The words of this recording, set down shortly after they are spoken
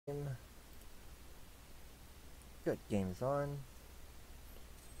Good, game is on.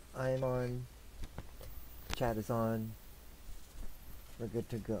 I am on. Chat is on. We're good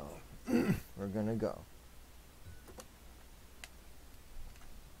to go. We're gonna go.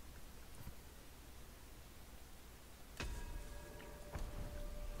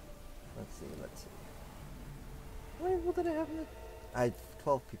 Let's see, let's see. What did I have in the... I have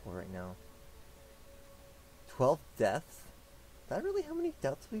 12 people right now. 12 deaths? Is that really how many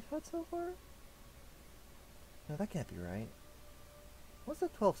deaths we've had so far? No, that can't be right. What's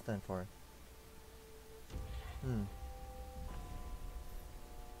that 12 stand for?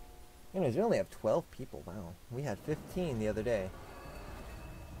 Anyways, we only have 12 people. Wow. We had 15 the other day.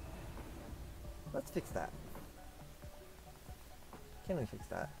 Let's fix that. Can we fix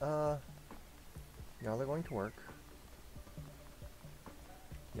that? Y'all are going to work.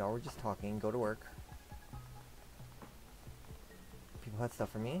 Y'all were just talking. Go to work. People had stuff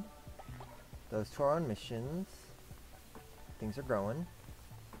for me. Those two are on missions. Things are growing.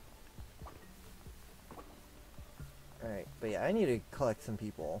 Alright, but yeah, I need to collect some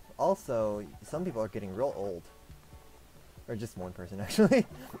people. Also, some people are getting real old. Or just one person, actually.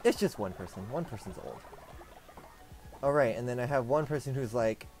 It's just one person. One person's old. Alright, and then I have one person who's,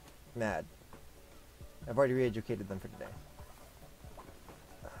 like, mad. I've already re-educated them for today.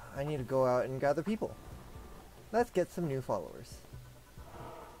 I need to go out and gather people. Let's get some new followers.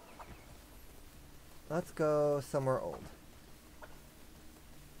 Let's go somewhere old.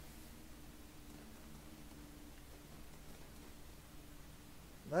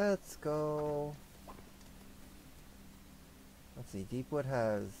 Let's go... Let's see, Deepwood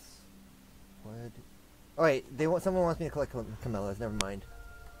has... wood... Oh wait, someone wants me to collect camellias, never mind.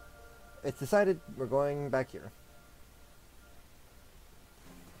 It's decided we're going back here.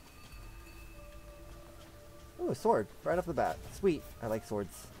 Ooh, a sword, right off the bat. Sweet, I like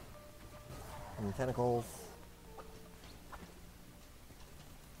swords. And tentacles.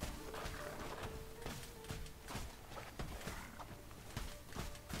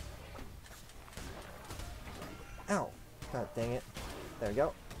 Ow! God dang it. There we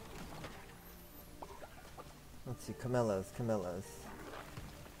go. Let's see, camellias.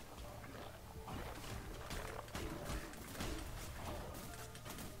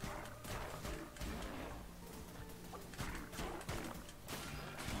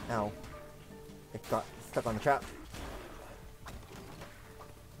 Ow. It got stuck on the trap.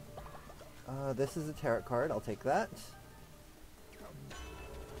 This is a tarot card. I'll take that.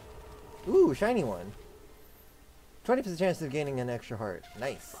 Ooh, shiny one. 20% chance of gaining an extra heart.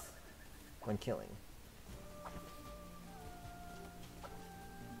 Nice. When killing.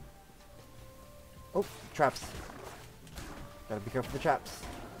 Oh, traps. Gotta be careful of the traps.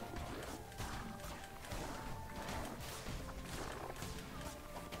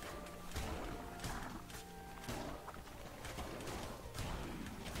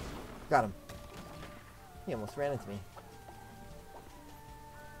 Got him. He almost ran into me.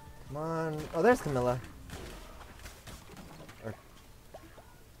 Come on. Oh, there's Camilla. Or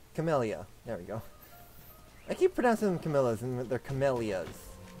Camellia. There we go. I keep pronouncing them Camillas and they're Camellias.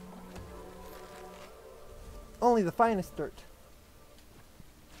 Only the finest dirt.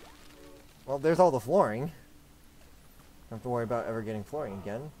 Well, there's all the flooring. Don't have to worry about ever getting flooring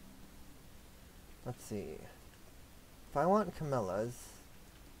again. Let's see. If I want camellias,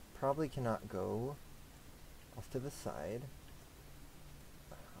 probably cannot go off to the side.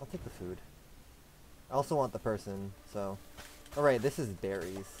 I'll take the food. I also want the person, so... Alright, this is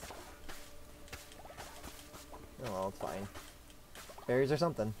berries. Oh well, it's fine. Berries or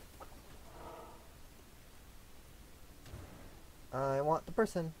something. I want the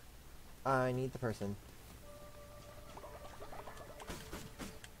person. I need the person.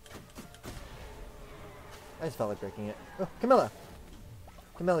 I just felt like breaking it. Oh, Camilla!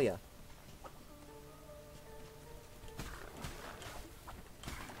 Camellia.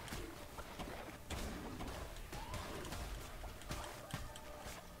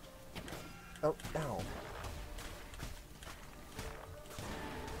 Oh, ow.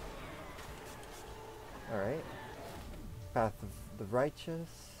 Alright. Path of the Righteous.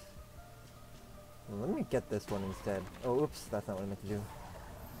 Well, let me get this one instead. Oh, oops, that's not what I meant to do.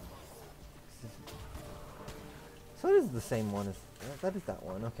 So it is the same one as... that is that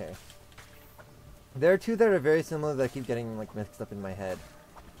one, okay. There are two that are very similar that keep getting like mixed up in my head.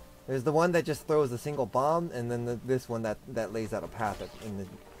 There's the one that just throws a single bomb, and then this one that lays out a path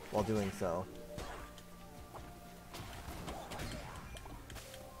while doing so.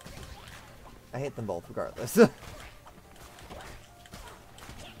 I hate them both regardless. Let's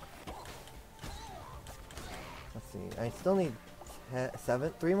see. I still need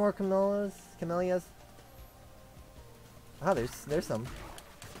 3 more camellias. Ah, there's some.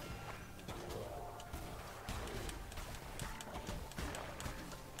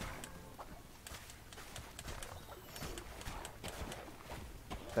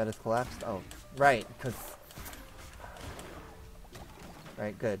 Bed is collapsed. Oh, right, because.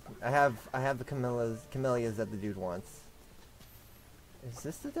 Right, good. I have the camellias that the dude wants. Is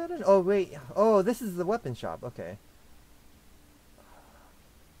this the dead end? Oh wait. Oh, this is the weapon shop. Okay.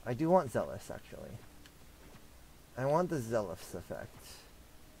 I do want Zealous actually. I want the Zealous effect.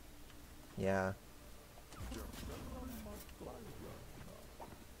 Yeah.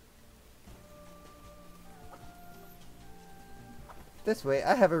 This way,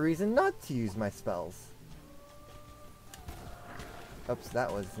 I have a reason not to use my spells. Oops,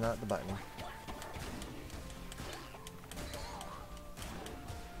 that was not the button.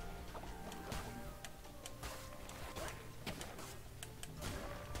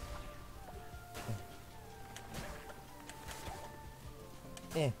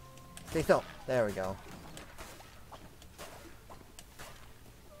 Stay still. There we go.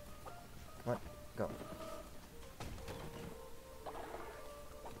 Come on, go.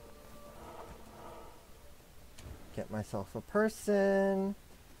 Get myself a person.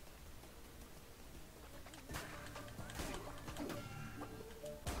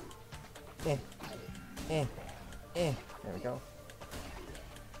 There we go.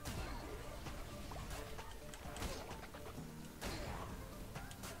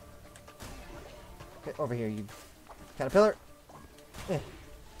 Get over here, you caterpillar.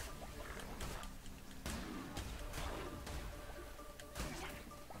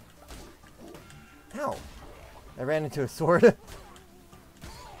 Ow! I ran into a sword.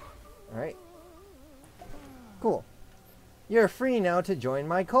 Alright. Cool. You're free now to join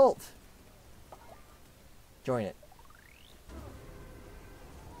my cult. Join it.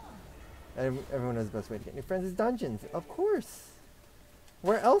 Everyone knows the best way to get new friends is dungeons. Of course.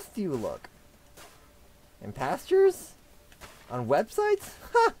 Where else do you look? In pastures? On websites?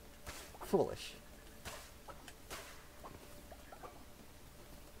 Ha! Foolish.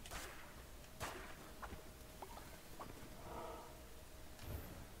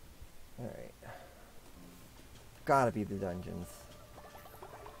 Alright. Gotta be the dungeons.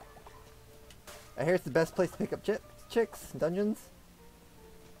 I hear it's the best place to pick up chicks, dungeons.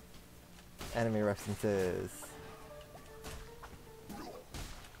 Anime references.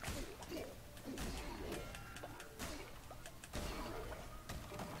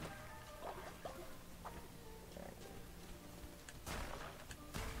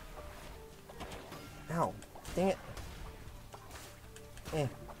 Ow. Dang it.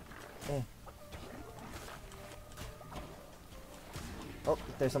 Oh,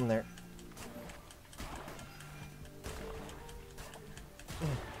 there's something there.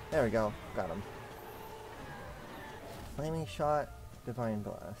 There we go. Got him. Flaming shot, divine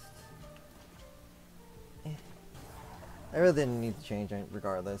blast. I really didn't need to change it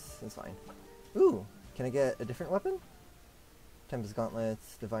regardless. It's fine. Ooh, can I get a different weapon? Tempest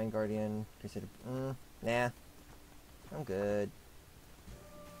gauntlets, divine guardian, crusader. Nah, I'm good.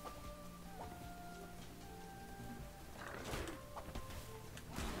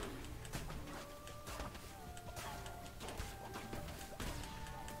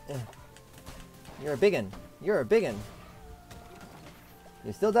 You're a biggin. You're a biggin.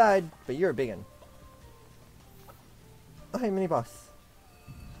 You still died, but you're a biggin. Oh, hey, mini boss.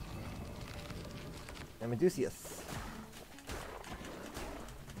 And Medusius.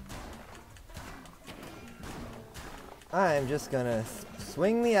 I'm just gonna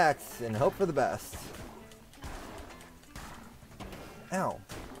swing the axe and hope for the best. Ow.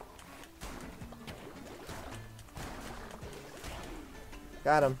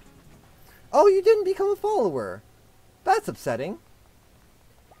 Got him. Oh, you didn't become a follower. That's upsetting.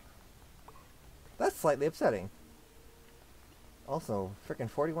 That's slightly upsetting. Also, frickin'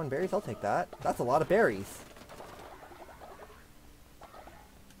 41 berries, I'll take that. That's a lot of berries.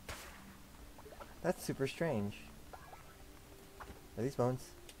 That's super strange. Are these bones?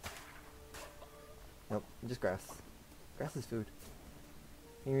 Nope, just grass. Grass is food.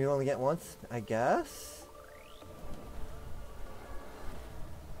 You only get once, I guess?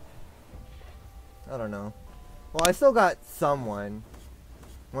 I don't know. Well, I still got someone.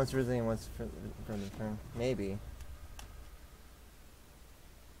 Once originally and once for the turn. Maybe.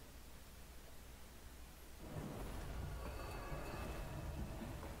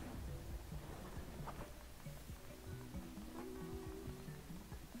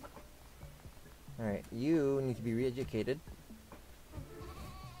 Alright, you need to be re-educated.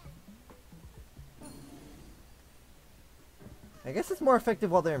 I guess it's more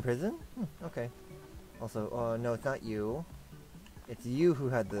effective while they're in prison? Okay. Also, no, it's not you. It's you who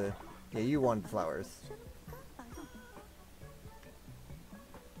had the... Yeah, you wanted the flowers.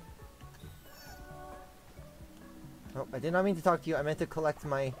 Oh, I did not mean to talk to you. I meant to collect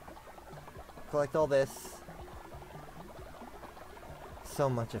all this. So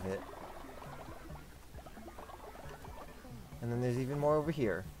much of it. And then there's even more over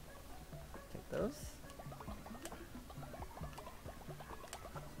here. Take those.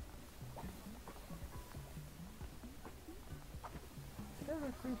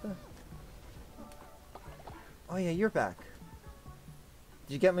 Oh yeah, you're back.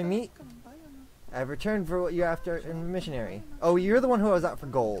 Did you get my meat? I've returned for what you're after in missionary. Oh, you're the one who was out for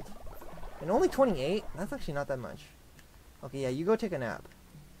gold. And only 28? That's actually not that much. Okay, yeah, you go take a nap.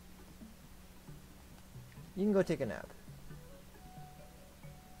 You can go take a nap.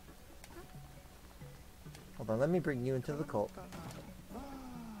 Hold on, let me bring you into the cult.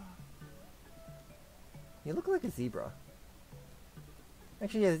 You look like a zebra.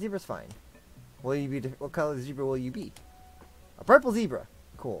 Actually, yeah, the zebra's fine. Will you be? What color zebra will you be? A purple zebra.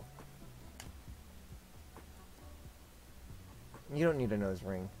 Cool. You don't need a nose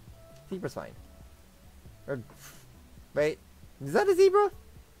ring. Zebra's fine. Or, wait, is that a zebra?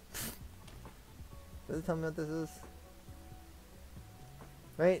 Does it tell me what this is?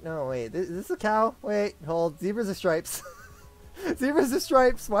 Wait, no, wait. Is this a cow? Wait, hold. Zebras are stripes. Zebras are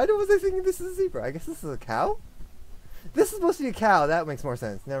stripes. Why was I thinking this is a zebra? I guess this is a cow? This is supposed to be a cow. That makes more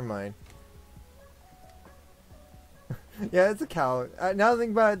sense. Never mind. Yeah, it's a cow. Now that I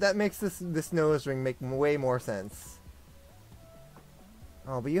think about it, that makes this nose ring make way more sense.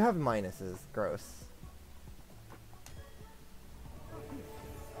 Oh, but you have minuses. Gross.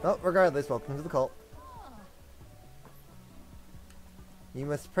 Oh, regardless, welcome to the cult. You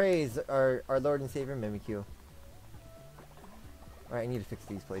must praise our Lord and Savior Mimikyu. Alright, I need to fix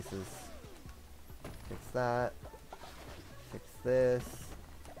these places. Fix that. Fix this.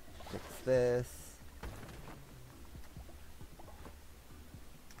 Fix this.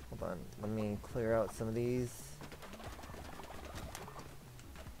 Hold on, let me clear out some of these.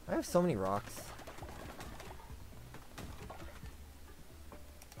 I have so many rocks.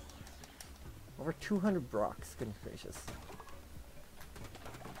 Over 200 rocks, goodness gracious.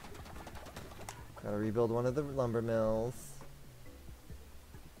 Gotta rebuild one of the lumber mills.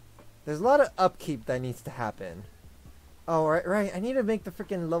 There's a lot of upkeep that needs to happen. Oh, right, I need to make the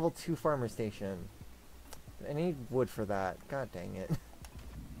freaking level 2 farmer station. I need wood for that. God dang it.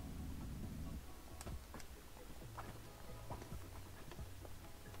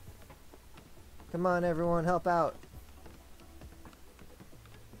 Come on, everyone, help out.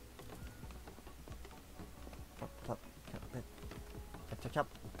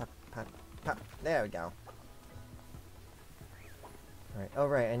 There we go. Alright, oh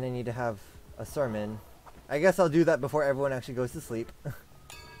right, and I need to have a sermon. I guess I'll do that before everyone actually goes to sleep.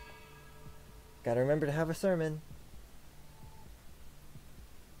 Gotta remember to have a sermon.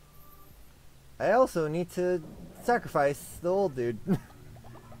 I also need to sacrifice the old dude.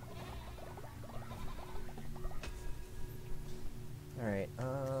 Alright,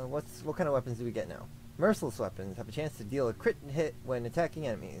 what kind of weapons do we get now? Merciless weapons have a chance to deal a crit hit when attacking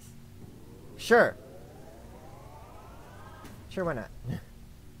enemies. Sure! Sure, why not?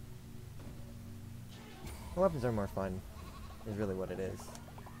 Weapons are more fun, is really what it is.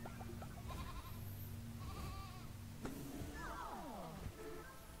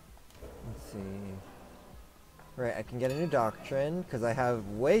 Let's see. Right, I can get a new doctrine, because I have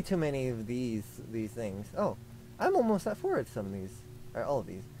way too many of these things. Oh, I'm almost at 4 of some of these. Or all of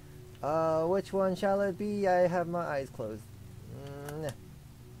these. Which one shall it be? I have my eyes closed.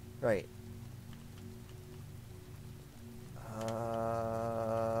 Right.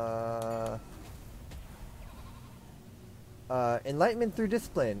 Enlightenment through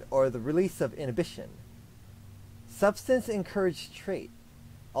discipline, or the release of inhibition. Substance encouraged trait.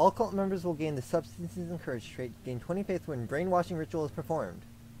 All cult members will gain the substances encouraged trait, gain 20 faith when brainwashing ritual is performed.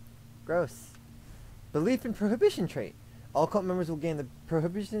 Gross. Belief in prohibition trait. All cult members will gain the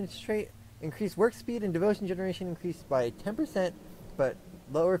prohibition trait, increase work speed and devotion generation increased by 10%, but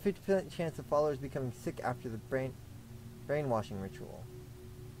lower 50% chance of followers becoming sick after the brainwashing ritual.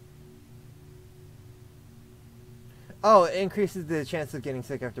 Oh, it increases the chance of getting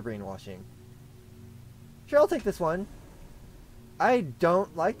sick after brainwashing. Sure, I'll take this one. I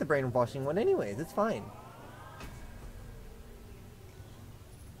don't like the brainwashing one anyways, it's fine.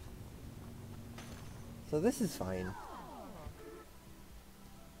 So this is fine.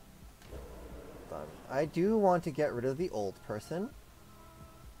 I do want to get rid of the old person.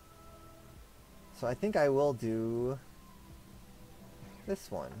 So I think I will do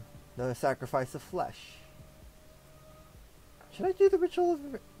this one. The sacrifice of flesh. Should I do the ritual of...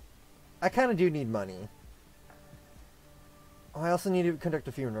 I kind of do need money. Oh, I also need to conduct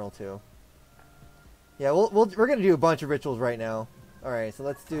a funeral too. Yeah, we're gonna do a bunch of rituals right now. Alright, so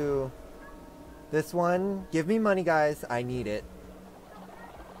let's do this one. Give me money, guys. I need it.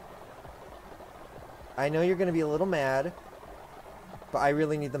 I know you're gonna be a little mad, but I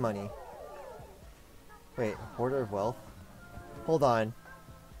really need the money. Wait, Hoarder of Wealth? Hold on.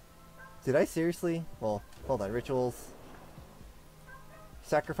 Did I seriously? Well, hold on. Rituals.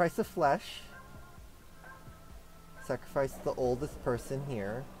 Sacrifice the flesh. Sacrifice the oldest person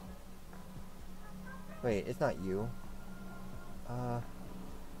here. Wait, it's not you.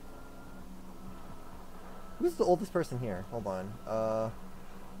 Who's the oldest person here? Hold on.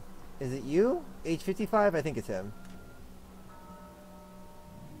 Is it you? Age 55? I think it's him.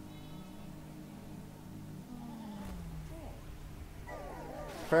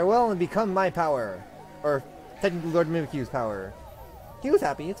 Farewell and become my power. Or, technically Lord Mimikyu's power. He was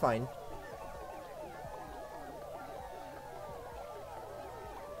happy, it's fine.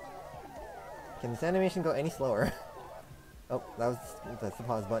 Can this animation go any slower? Oh, that's the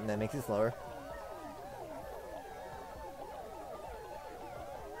pause button that makes it slower.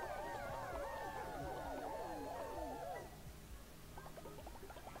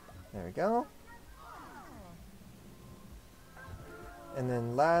 There we go. And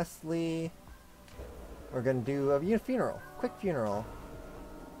then lastly, we're gonna do a funeral. Quick funeral.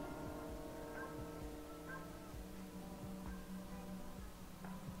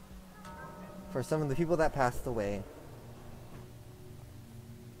 For some of the people that passed away.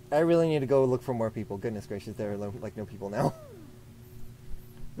 I really need to go look for more people. Goodness gracious, there are like no people now.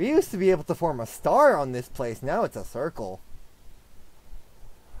 We used to be able to form a star on this place. Now it's a circle.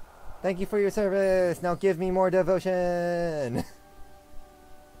 Thank you for your service. Now give me more devotion.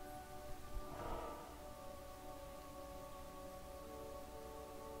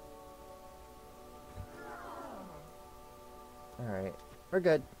 Alright. We're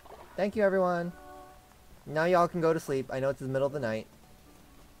good. Thank you, everyone. Now y'all can go to sleep. I know it's the middle of the night.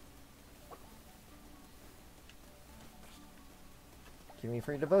 Give me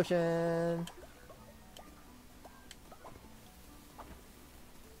free devotion.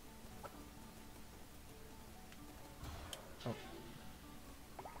 Oh.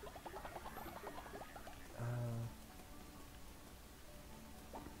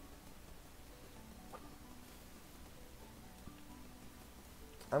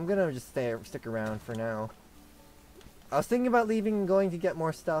 I'm gonna just stick around for now. I was thinking about leaving and going to get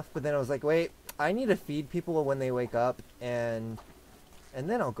more stuff, but then I was like, wait, I need to feed people when they wake up, and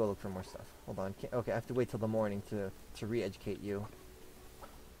then I'll go look for more stuff. Hold on. Okay, I have to wait till the morning to re-educate you.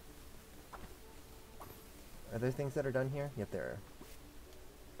 Are there things that are done here? Yep, there are.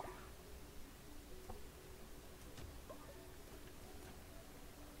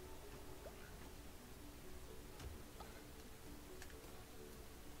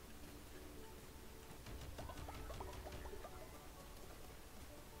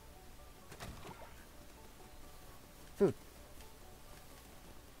 Food.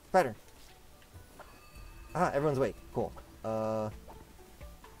 Spider. Ah, everyone's awake. Cool. So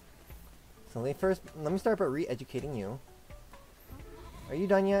let me start by re-educating you. Are you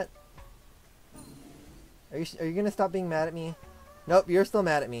done yet? Are you gonna stop being mad at me? Nope, you're still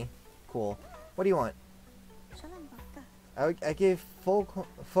mad at me. Cool. What do you want? I gave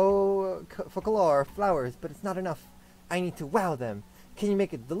folklore flowers, but it's not enough. I need to wow them. Can you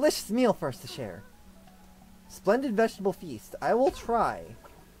make a delicious meal for us to share? Splendid vegetable feast. I will try.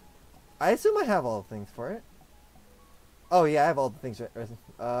 I assume I have all the things for it. Oh yeah, I have all the things.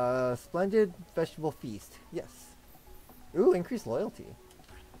 Splendid vegetable feast. Yes. Ooh, increased loyalty.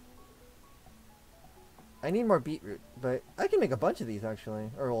 I need more beetroot, but I can make a bunch of these actually.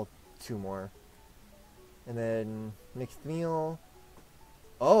 Or well, 2 more. And then mixed meal.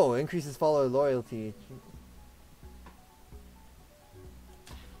 Oh, increases follower loyalty.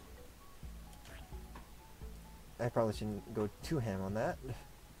 I probably shouldn't go too ham on that.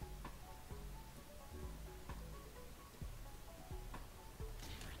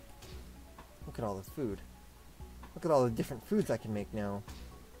 Look at all this food. Look at all the different foods I can make now.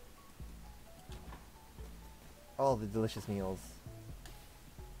 All the delicious meals.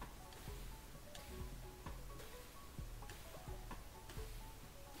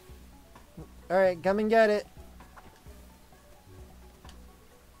 Alright, come and get it.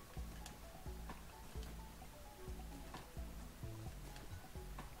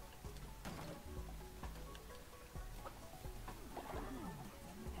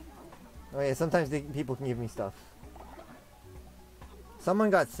 Oh yeah, sometimes people can give me stuff. Someone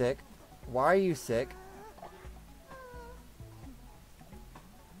got sick. Why are you sick?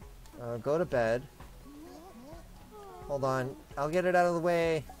 Go to bed. Hold on. I'll get it out of the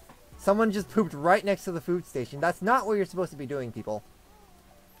way. Someone just pooped right next to the food station. That's not what you're supposed to be doing, people.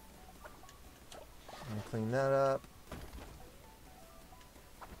 Clean that up.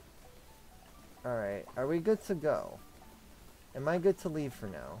 Alright. Are we good to go? Am I good to leave for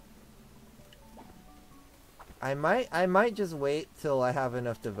now? I might just wait till I have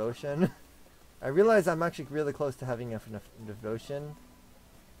enough devotion. I realize I'm actually really close to having enough devotion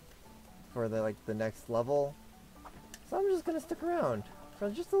for the next level. So I'm just gonna stick around for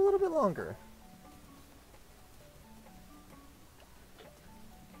just a little bit longer.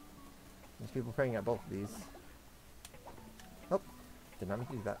 There's people praying at both of these. Oh, did not mean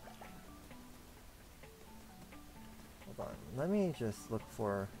to do that. Hold on, let me just look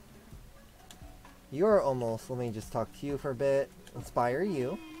for... You're almost, let me just talk to you for a bit. Inspire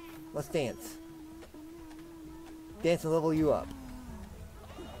you. Let's dance. Dance and level you up.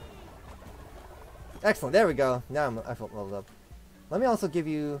 Excellent, there we go. Now I felt leveled up. Let me also give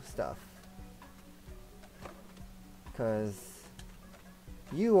you stuff. Because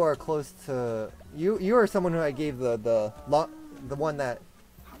you are close to... You are someone who I gave the one that...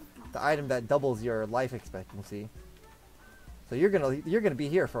 The item that doubles your life expectancy. So you're gonna be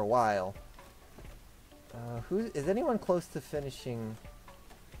here for a while. Is anyone close to finishing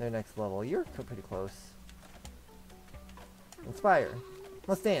their next level? You're pretty close. Inspire.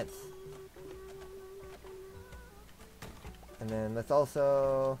 Let's dance. And then let's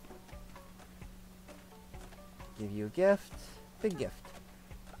also give you a gift. Big gift.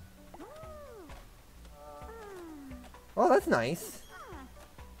 Oh, that's nice.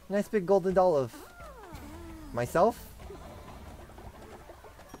 Nice big golden doll of myself.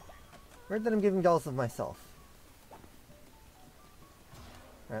 Weird that I'm giving dolls of myself.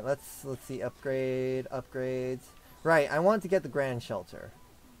 Alright, let's see. Upgrades. Right, I want to get the grand shelter.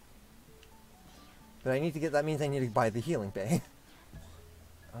 But I need to get, that means I need to buy the healing bay.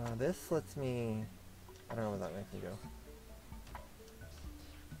 This lets me, I don't know where that makes me go.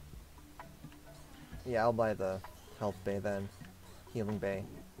 Yeah, I'll buy the health bay then. Healing bay.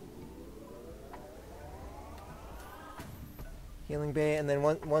 Healing bay, and then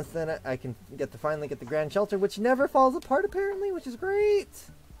once then I can finally get the grand shelter, which never falls apart apparently, which is great!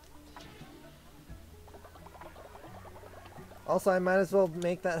 Also, I might as well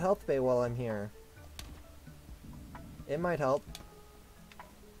make that health bay while I'm here. It might help.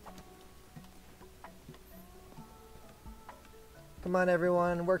 Come on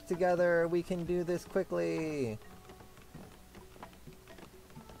everyone, work together, we can do this quickly!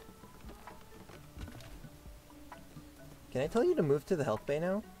 Can I tell you to move to the health bay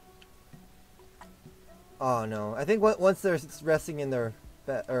now? Oh no, I think once they're resting in their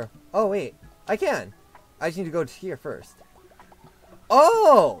bed, or... Oh wait, I can! I just need to go to here first.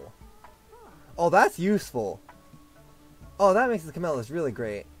 Oh! Oh, that's useful. Oh, that makes the camellias really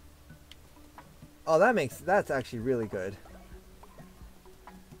great. Oh, that's actually really good.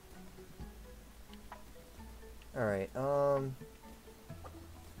 Alright, hold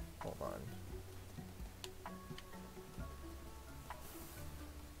on.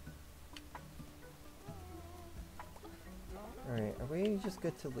 Alright, are we just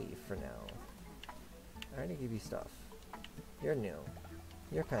good to leave for now? I already give you stuff. You're new.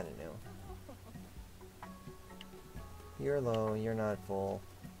 You're kinda new. You're low, you're not full.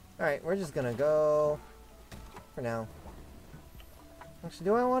 Alright, we're just gonna go for now. Actually,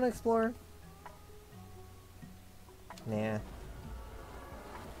 do I want to explore? Nah. I'm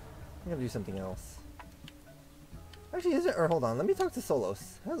gonna do something else. Actually, is it? Or hold on, let me talk to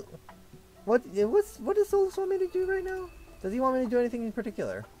Solos. What does Solos want me to do right now? Does he want me to do anything in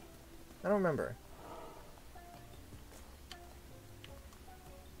particular? I don't remember.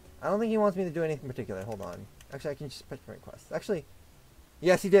 I don't think he wants me to do anything in particular. Hold on. Actually, I can just pitch my request. Actually,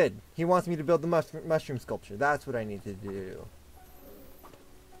 yes, he did. He wants me to build the mushroom sculpture. That's what I need to do.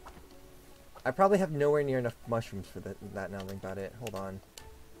 I probably have nowhere near enough mushrooms for that now that I think about it. Hold on.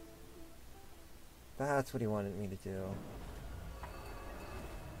 That's what he wanted me to do.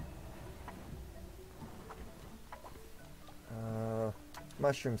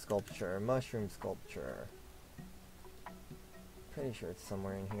 Mushroom sculpture. Mushroom sculpture. Pretty sure it's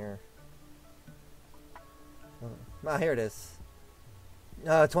somewhere in here. Ah, here it is.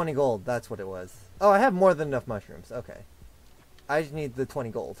 20 gold. That's what it was. Oh, I have more than enough mushrooms. Okay. I just need the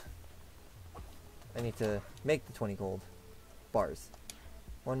 20 gold. I need to make the 20 gold bars.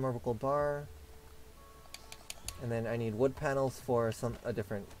 One more gold bar. And then I need wood panels for a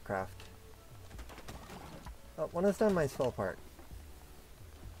different craft. Oh, one of the stone mines fell apart.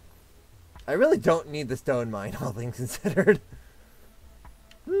 I really don't need the stone mine, all things considered.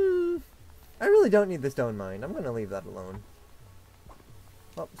 I really don't need the stone mine. I'm gonna leave that alone.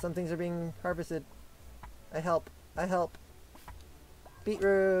 Oh, some things are being harvested. I help. I help.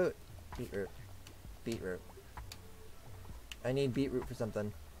 Beetroot. Beetroot. Beetroot. I need beetroot for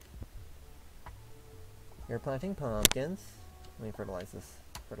something. You're planting pumpkins. Let me fertilize this.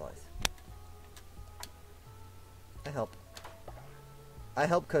 Fertilize. I help. I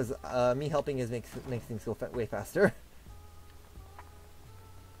help because me helping makes things go way faster.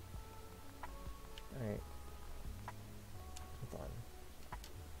 Alright. Hold on.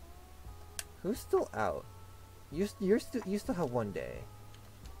 Who's still out? You still have 1 day.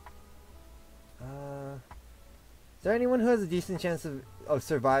 Is there anyone who has a decent chance of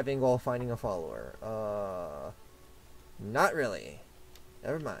surviving while finding a follower? Not really.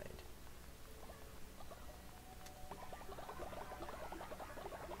 Never mind.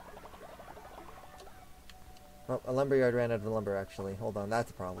 Oh, a lumberyard ran out of lumber actually. Hold on,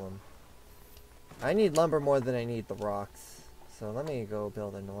 that's a problem. I need lumber more than I need the rocks. So let me go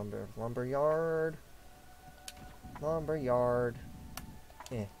build a lumberyard. Lumberyard.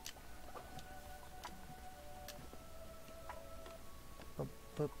 Eh.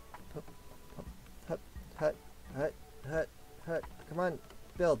 Hut, hut, hut, hut, hut. Come on.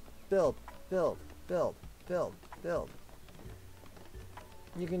 Build, build, build, build, build, build.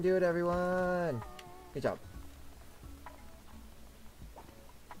 You can do it, everyone. Good job.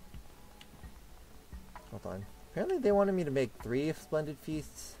 Hold on. Apparently they wanted me to make 3 splendid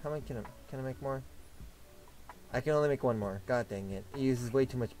feasts. How many can I make more? I can only make 1 more. God dang it. It uses way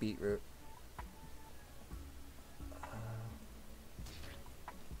too much beetroot.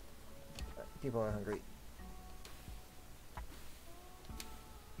 People are hungry.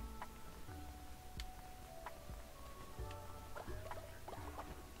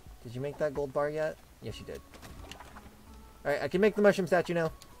 Did you make that gold bar yet? Yes, you did. Alright, I can make the mushroom statue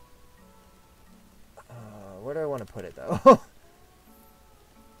now. Where do I want to put it, though?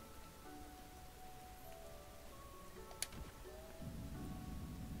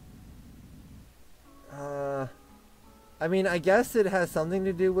 I mean, I guess it has something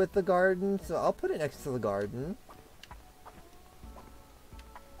to do with the garden, so I'll put it next to the garden.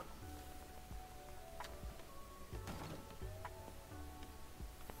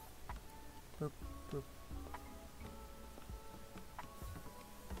 Boop, boop.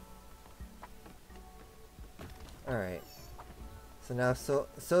 Alright. So now,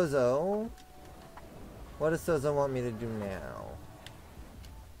 Sozo. What does Sozo want me to do now?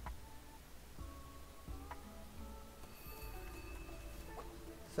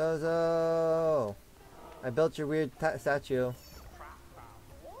 Sozo! I built your weird statue.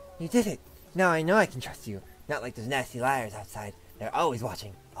 You did it! Now I know I can trust you. Not like those nasty liars outside. They're always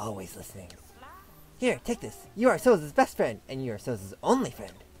watching, always listening. Here, take this. You are Sozo's best friend, and you are Sozo's only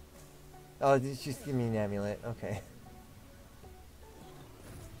friend. Oh, just give me an amulet. Okay.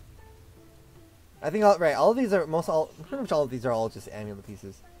 I think all of these are pretty much all of these are all just amulet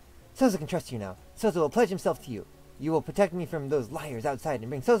pieces. Sozo can trust you now. Sozo will pledge himself to you. You will protect me from those liars outside and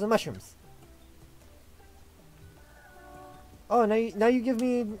bring Sozo mushrooms. Oh, now you give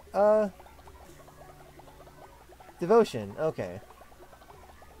me devotion. Okay.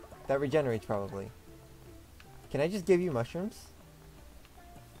 That regenerates probably. Can I just give you mushrooms?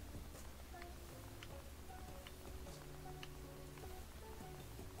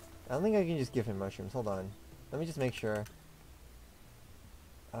 I don't think I can just give him mushrooms. Hold on. Let me just make sure.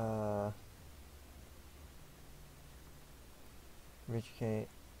 Rich Kate.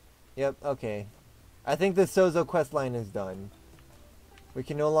 Yep, okay. I think the Sozo quest line is done. We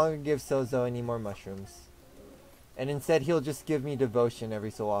can no longer give Sozo any more mushrooms. And instead he'll just give me devotion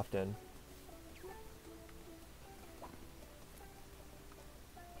every so often.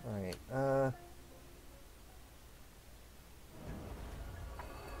 Alright,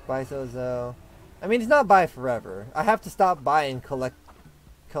 bye Sozo. I mean, it's not bye forever. I have to stop by and collect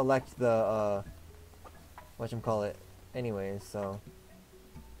the, whatchamacallit, anyways, so.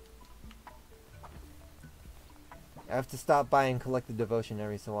 I have to stop by and collect the devotion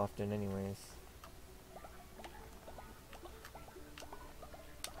every so often anyways.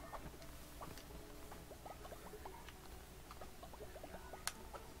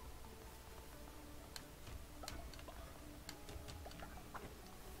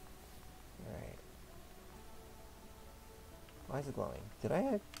 Alright. Why is it glowing? Did I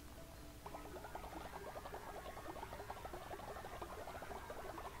have...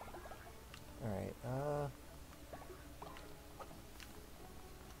 Alright,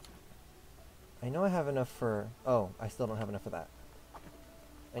 I know I have enough for... Oh, I still don't have enough for that.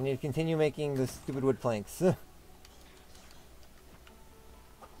 I need to continue making the stupid wood planks. There's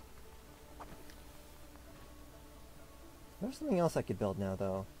something else I could build now,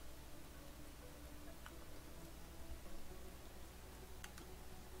 though.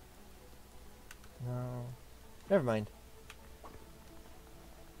 No. Never mind.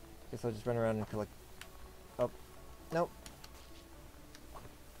 Guess I'll just run around and collect... Oh. Nope.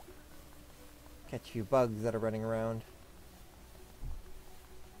 Catch a few bugs that are running around.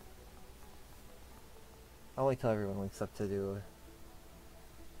 I'll wait till everyone wakes up to do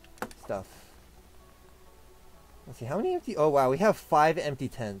stuff. Let's see, how many empty... Oh wow, we have 5 empty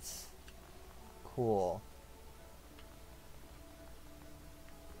tents. Cool.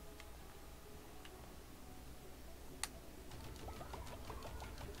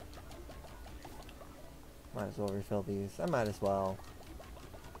 Might as well refill these. I might as well.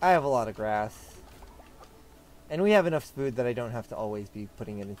 I have a lot of grass. And we have enough food that I don't have to always be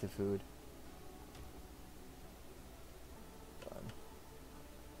putting it into food.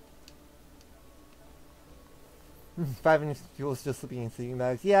 5 people still sleeping in sleeping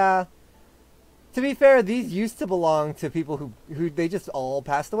bags. Yeah. To be fair, these used to belong to people who they just all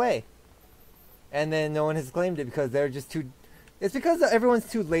passed away. And then no one has claimed it because they're just too... It's because everyone's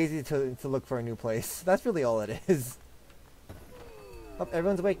too lazy to look for a new place. That's really all it is. Oh,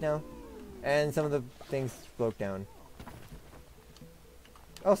 everyone's awake now. And some of the things broke down.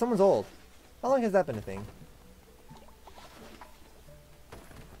 Oh, someone's old. How long has that been a thing?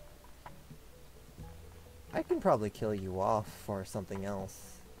 I can probably kill you off for something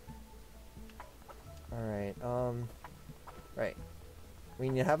else. Alright, right. We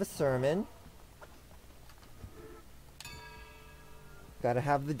need to have a sermon. Gotta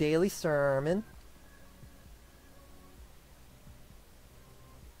have the daily sermon.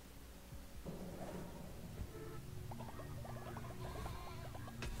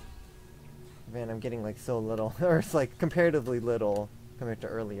 Man, I'm getting like so little, or it's like comparatively little compared to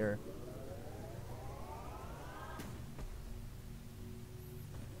earlier.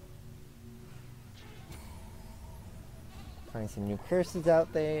 Find some new curses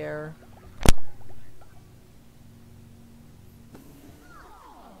out there.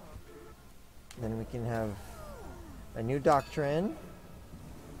 Then we can have a new doctrine.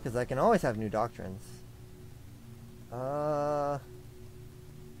 Because I can always have new doctrines.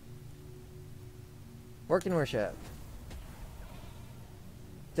 Work and worship.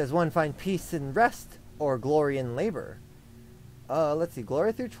 Does one find peace in rest or glory in labor? Let's see.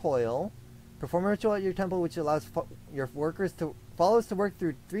 Glory through toil. Perform a ritual at your temple which allows your workers to work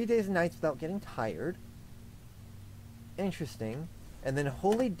through 3 days and nights without getting tired. Interesting. And then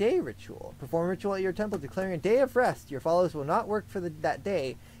holy day ritual. Perform a ritual at your temple declaring a day of rest. Your followers will not work for that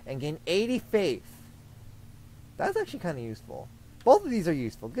day and gain 80 faith. That's actually kind of useful. Both of these are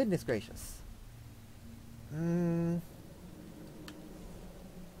useful. Goodness gracious.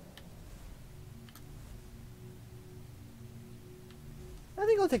 I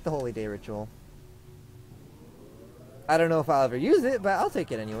think I'll take the holy day ritual. I don't know if I'll ever use it, but I'll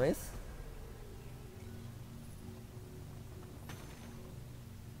take it anyways.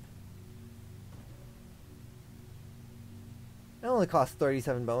 It only costs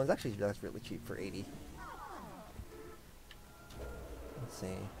 37 bones. Actually, that's really cheap for 80. Let's see.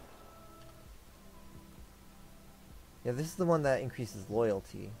 Yeah, this is the one that increases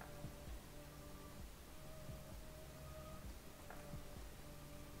loyalty.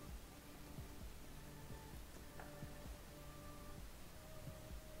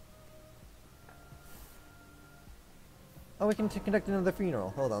 Oh, we can conduct another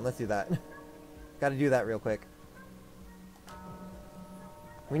funeral. Hold on, let's do that. Gotta do that real quick.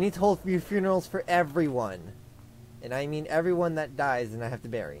 We need to hold funerals for everyone. And I mean everyone that dies and I have to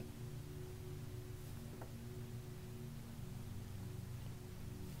bury.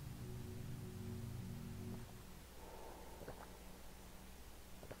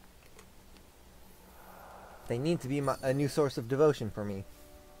 They need to be a new source of devotion for me.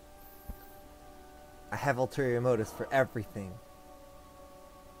 I have ulterior motives for everything.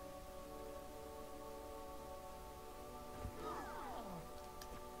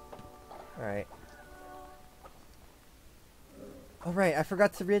 Alright. Oh right, I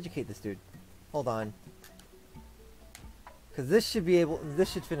forgot to re-educate this dude. Hold on. Because this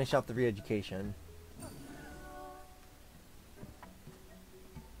should finish up the re-education.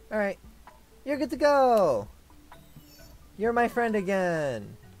 Alright. You're good to go! You're my friend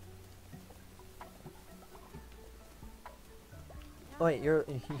again! Oh wait, you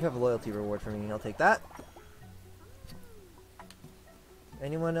have a loyalty reward for me. I'll take that.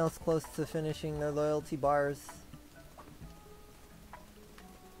 Anyone else close to finishing their loyalty bars?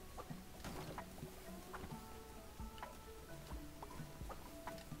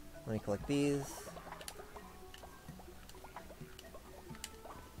 Let me collect these.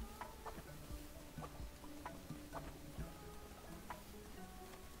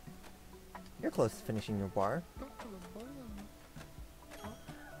 You're close to finishing your bar.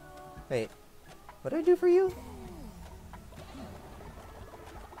 Wait, what did I do for you?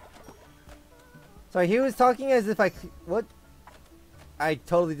 Sorry, he was talking as if what? I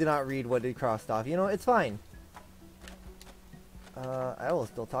totally did not read what he crossed off. You know, it's fine. I will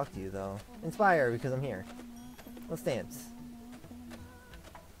still talk to you though. Inspire, because I'm here. Let's dance.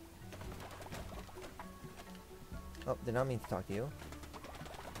 Oh, did not mean to talk to you.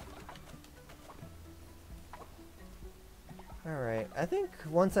 Alright, I think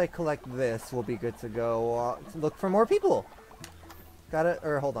once I collect this, we'll be good to go look for more people.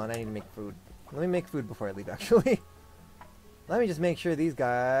 Hold on, I need to make food. Let me make food before I leave, actually. Let me just make sure these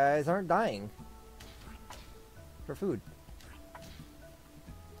guys aren't dying for food.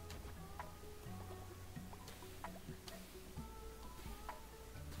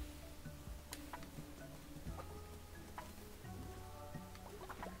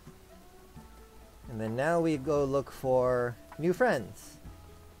 And then now we go look for new friends.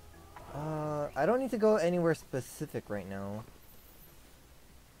 I don't need to go anywhere specific right now.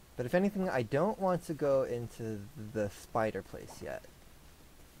 But if anything, I don't want to go into the spider place yet.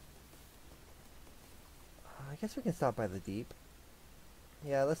 I guess we can stop by the deep.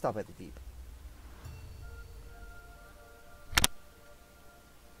 Yeah, let's stop by the deep.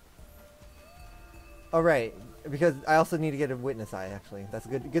 Oh, right. Because I also need to get a witness eye, actually. That's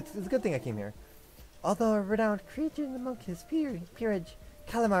it's a good thing I came here. Although a renowned creature among his peerage,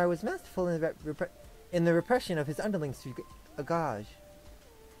 Calamar was masterful in the repression of his underlings to Agage.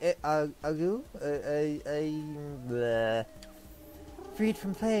 Freed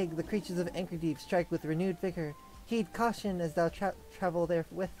from plague, the creatures of Anchordeep strike with renewed vigor. Heed caution as thou travel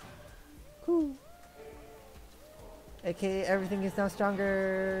therewith. Cool. AKA everything is now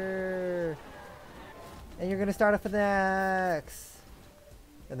stronger. And you're gonna start off with an axe.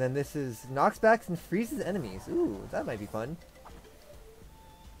 And then this is knocks back and freezes enemies. Ooh, that might be fun.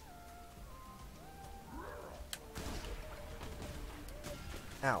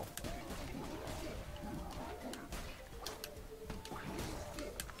 Ow.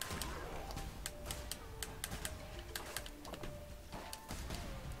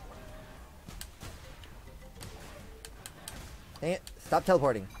 Dang it. Stop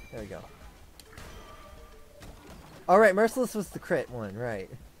teleporting. There we go. Alright, Merciless was the crit one, right.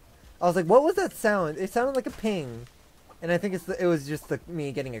 I was like, what was that sound? It sounded like a ping. And I think it was just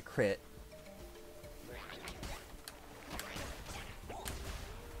me getting a crit.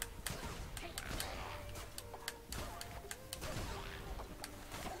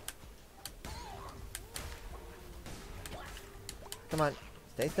 Come on,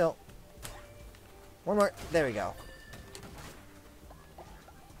 stay still. One more. There we go.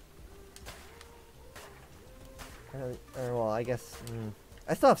 Well, I guess...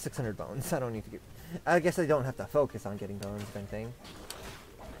 I still have 600 bones. I don't need to get... I guess I don't have to focus on getting bones or anything.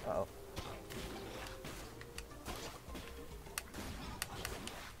 Uh-oh.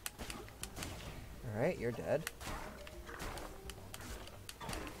 Alright, you're dead.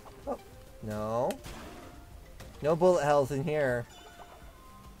 Oh. No. No bullet hells in here.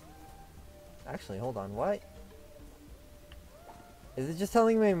 Actually, hold on. What? Is it just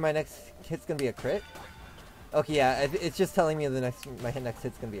telling me my next hit's gonna be a crit? Okay, yeah, it's just telling me my next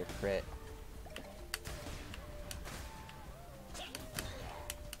hit's gonna be a crit.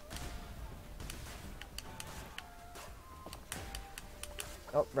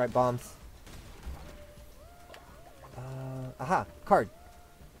 Oh, right, bombs. Aha, card.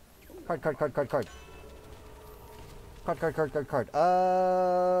 Card.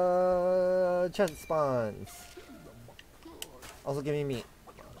 Chest spawns. Also give me meat.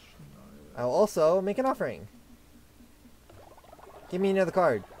 I will also make an offering. Give me another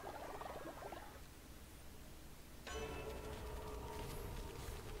card.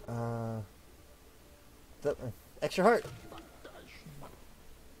 Extra heart.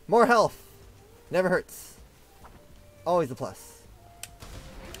 More health. Never hurts. Always a plus.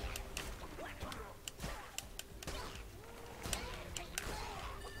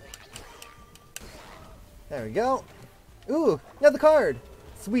 There we go. Ooh, another card.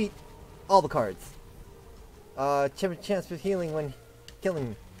 Sweet. All the cards. Chance for healing when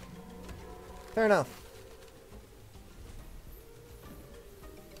killing. Fair enough.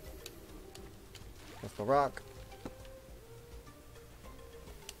 Crystal rock.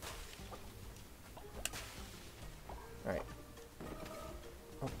 Alright.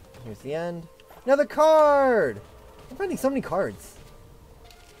 Oh, here's the end. Another card! I'm finding so many cards.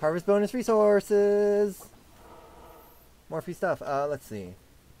 Harvest bonus resources! More free stuff. Let's see.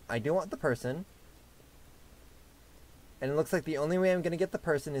 I do want the person. And it looks like the only way I'm going to get the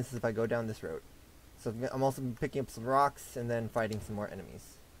person is if I go down this road. So I'm also picking up some rocks and then fighting some more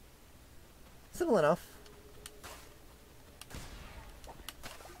enemies. Simple enough.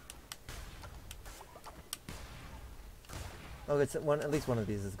 Oh, it's one. At least one of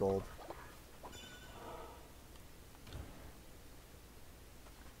these is gold.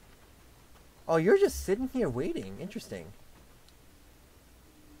 Oh, you're just sitting here waiting. Interesting.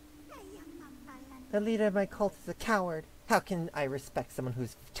 The leader of my cult is a coward. How can I respect someone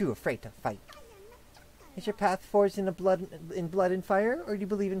who's too afraid to fight? Is your path forged in blood and fire, or do you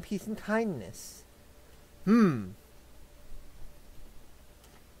believe in peace and kindness? I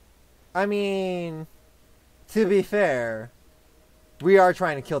mean, to be fair, we are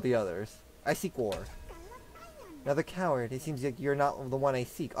trying to kill the others. I seek war. Another coward. It seems like you're not the one I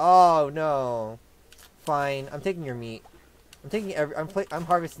seek. Oh no. Fine. I'm taking your meat. I'm taking I'm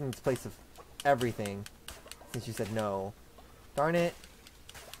harvesting this place of everything. Since you said no. Darn it.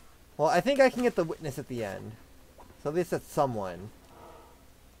 Well, I think I can get the witness at the end. So at least that's someone.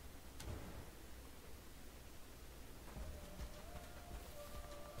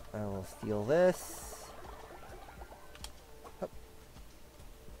 I will steal this.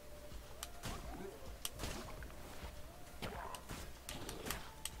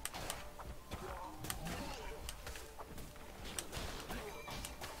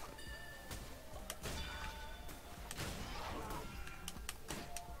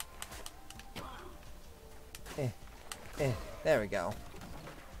 There we go.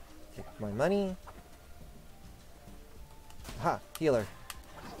 Take my money. Aha, healer.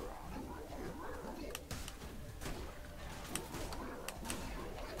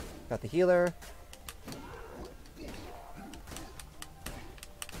 Got the healer. There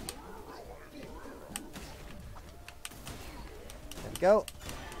we go.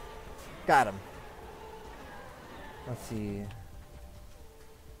 Got him. Let's see.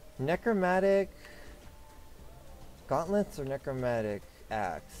 Necromantic gauntlets or necromantic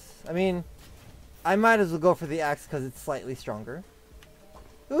axe? I mean, I might as well go for the axe because it's slightly stronger.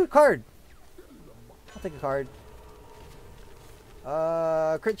 Ooh, card! I'll take a card.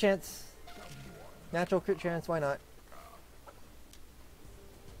 Crit chance. Natural crit chance, why not?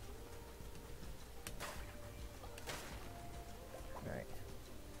 Alright.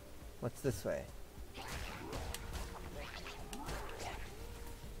 What's this way?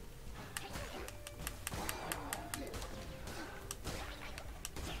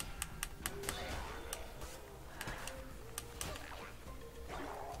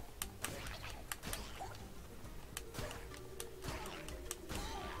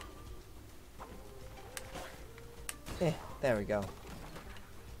 There we go.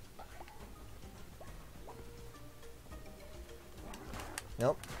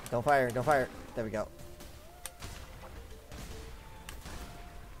 Nope. Don't fire. Don't fire. There we go.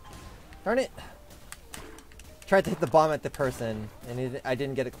 Darn it. Tried to hit the bomb at the person, and I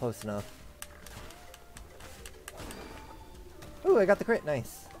didn't get it close enough. Ooh, I got the crit.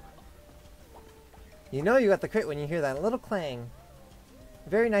 Nice. You know you got the crit when you hear that little clang.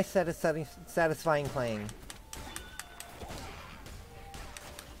 Very nice, satisfying clang.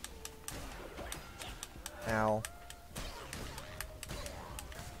 Ow.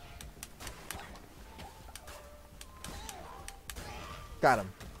 Got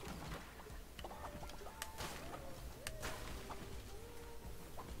him.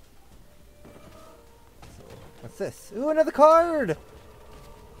 So, what's this? Ooh, another card!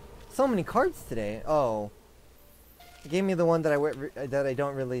 So many cards today. Oh. It gave me the one that I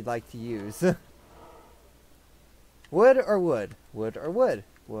don't really like to use. Wood or wood? Wood or wood?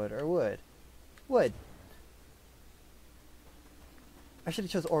 Wood or wood? Wood. I should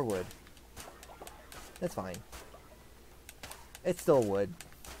have chose or wood. That's fine. It's still wood.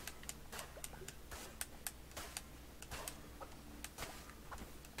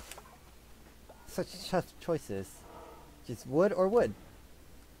 Such tough choices. Just wood or wood.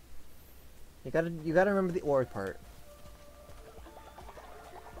 You gotta remember the or part.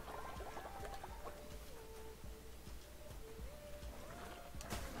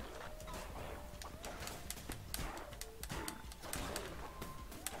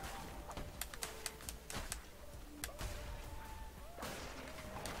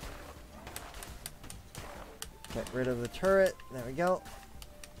 Get rid of the turret. There we go.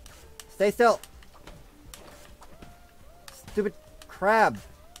 Stay still. Stupid crab.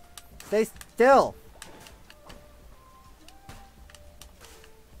 Stay still.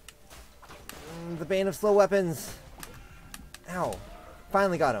 The bane of slow weapons. Ow.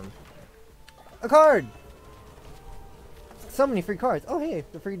 Finally got him. A card! So many free cards. Oh, hey,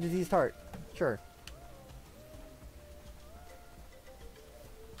 the free diseased heart. Sure.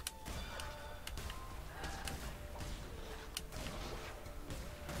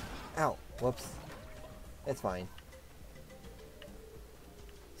 Ow. Whoops. It's fine.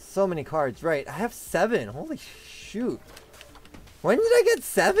 So many cards. Right, I have 7. Holy shoot. When did I get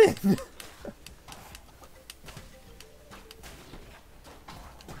 7?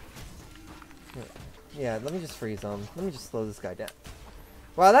 Yeah, let me just freeze him. Let me just slow this guy down.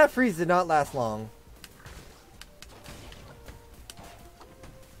 Wow, that freeze did not last long.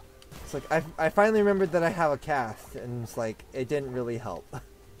 It's like, I finally remembered that I have a cast, and it's like, it didn't really help.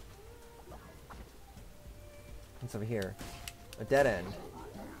 What's over here? A dead end.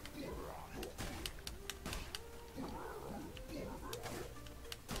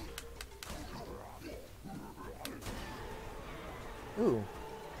 Ooh.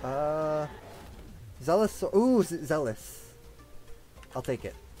 Zealous. Ooh, Zealous. I'll take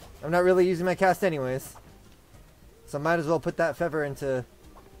it. I'm not really using my cast anyways. So I might as well put that feather into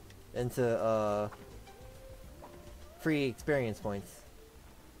free experience points.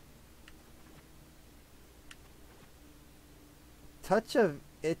 Touch of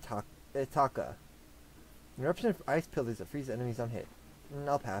Itaka. An eruption of ice pillars that freeze enemies on hit.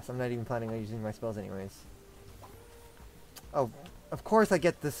 I'll pass. I'm not even planning on using my spells anyways. Oh, of course I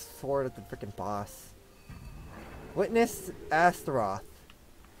get this sword at the frickin' boss. Witness Astaroth.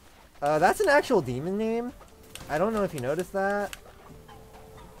 That's an actual demon name. I don't know if you noticed that.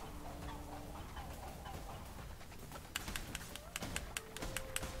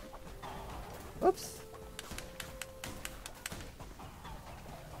 Oops.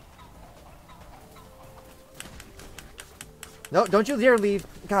 No, don't you dare leave.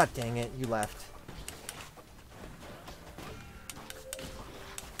 God dang it, you left.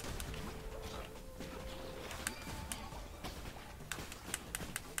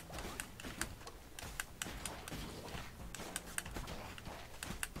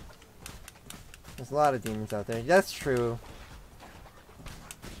 There's a lot of demons out there. That's true.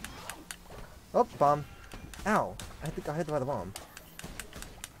 Oh, bomb. Ow. I think I hit by the bomb.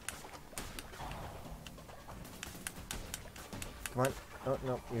 Come on. Oh,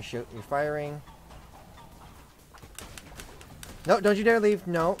 no. You're firing. No, don't you dare leave.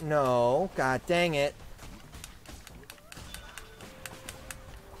 No, no. God dang it.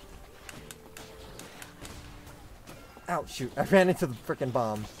 Ow, shoot. I ran into the frickin'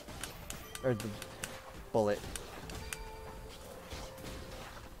 bomb. Or the bullet.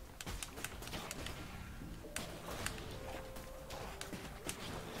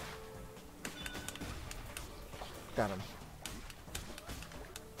 Got him.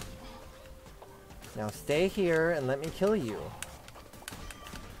 Now stay here and let me kill you.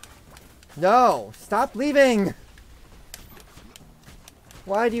 No! Stop leaving!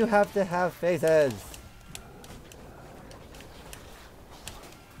 Why do you have to have phases?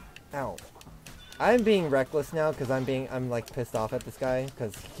 Ow. I'm being reckless now because I'm like pissed off at this guy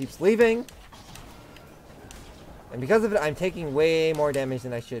because he keeps leaving. And because of it, I'm taking way more damage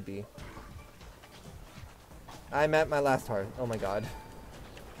than I should be. I'm at my last heart. Oh my god.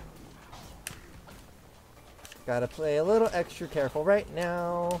 Gotta play a little extra careful right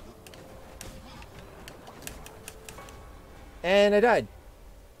now. And I died.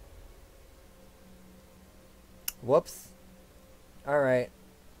 Whoops. Alright.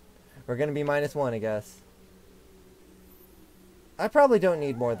 We're gonna be -1, I guess. I probably don't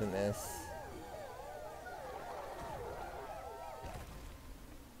need more than this.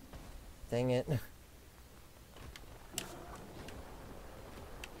 Dang it.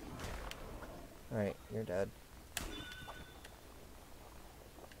 Alright, you're dead.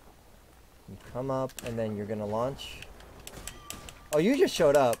 You come up, and then you're gonna launch. Oh, you just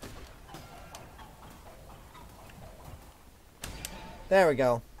showed up. There we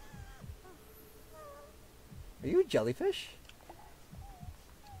go. Are you a jellyfish?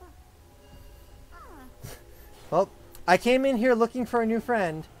 Well, I came in here looking for a new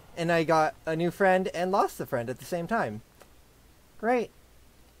friend, and I got a new friend and lost a friend at the same time. Great.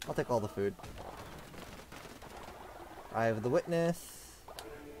 I'll take all the food. I have the witness.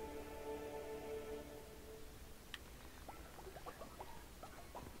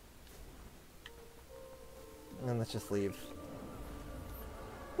 And then let's just leave.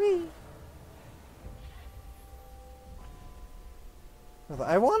 Whee!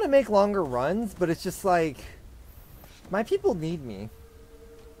 I want to make longer runs, but it's just like my people need me.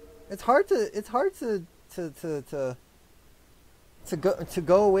 It's hard to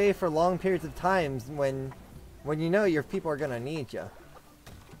go away for long periods of times when you know your people are gonna need you.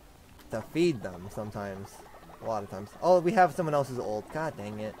 to feed them sometimes. A lot of times. Oh, we have someone else who's old. God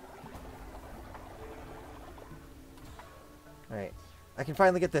dang it. Alright. I can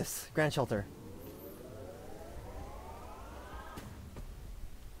finally get this. Grand Shelter.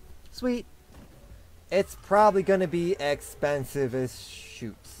 Sweet. It's probably gonna be expensive as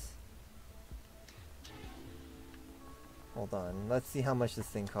shoots. Hold on. Let's see how much this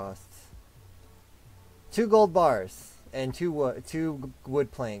thing costs. 2 gold bars. And 2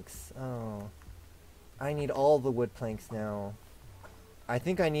 wood planks. Oh. I need all the wood planks now. I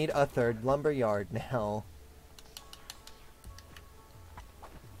think I need a 3rd lumber yard now.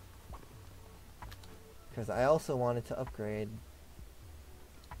 Because I also wanted to upgrade.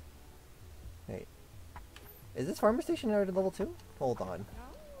 Wait. Is this farmer station already level 2? Hold on.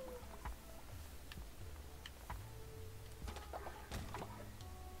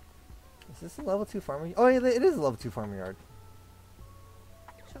 Is this a level 2 farmer? Oh yeah, it is a level 2 farmer yard.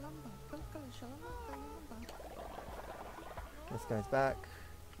 This guy's back.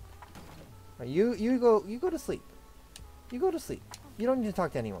 Right, you go to sleep. You go to sleep. You don't need to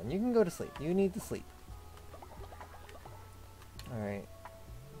talk to anyone. You can go to sleep. You need to sleep. Alright.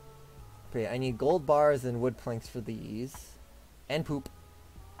 Okay, I need gold bars and wood planks for these. And poop.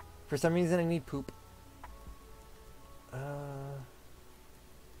 For some reason I need poop.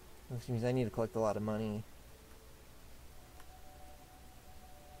 Which means I need to collect a lot of money.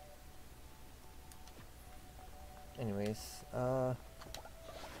 Anyways, but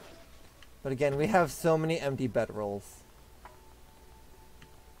again, we have so many empty bedrolls.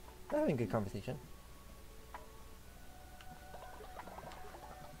 We're having a good conversation.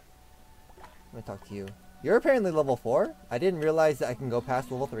 Let me talk to you. You're apparently level 4. I didn't realize that I can go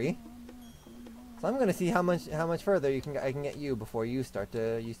past level 3. So I'm gonna see how much further I can get you before you start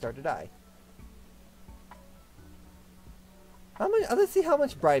to die. Let's see how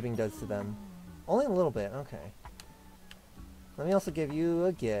much bribing does to them. Only a little bit. Okay. Let me also give you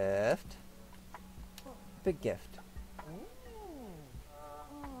a gift. Big gift.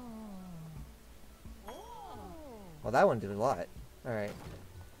 Well, that one did a lot. Alright.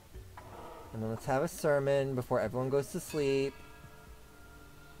 And then let's have a sermon before everyone goes to sleep.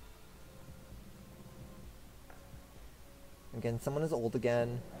 Again, someone is old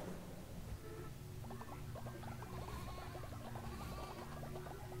again.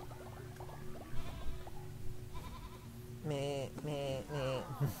 Meh, meh, meh.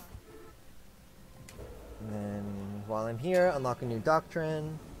 And then, while I'm here, unlock a new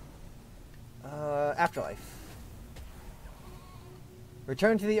doctrine. Afterlife.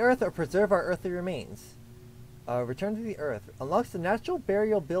 Return to the earth or preserve our earthly remains. Return to the earth. Unlocks the natural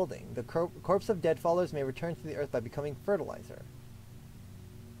burial building. The corpse of dead followers may return to the earth by becoming fertilizer.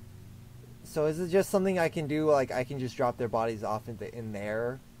 So is it just something I can do, like I can just drop their bodies off in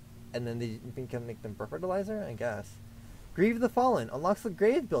there, and then they can make them fertilizer? I guess. Grieve the fallen. Unlocks the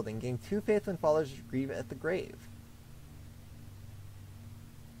grave building. Gain 2 faith when followers grieve at the grave.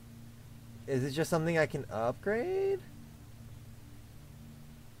 Is it just something I can upgrade?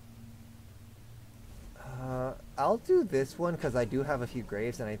 I'll do this one because I do have a few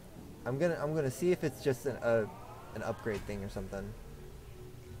graves, and I'm gonna see if it's just an upgrade thing or something.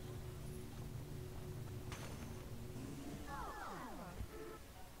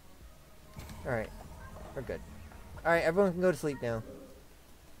 All right, we're good. All right, everyone can go to sleep now.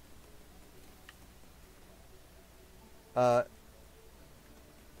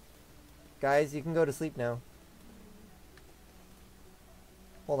 Guys, you can go to sleep now.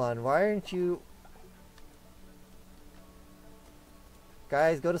 Hold on, why aren't you?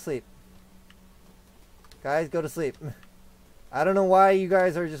 Guys, go to sleep. Guys, go to sleep. I don't know why you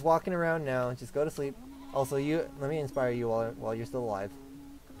guys are just walking around now. Just go to sleep. Also, let me inspire you while you're still alive.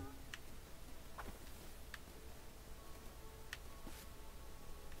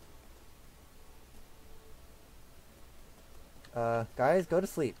 Guys, go to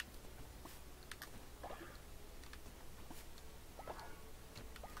sleep.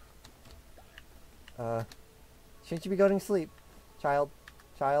 Shouldn't you be going to sleep? Child.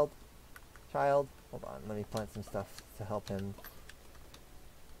 Hold on, let me plant some stuff to help him.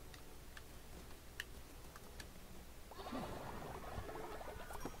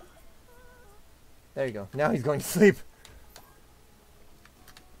 There you go. Now he's going to sleep.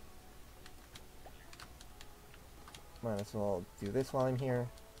 Might as well do this while I'm here.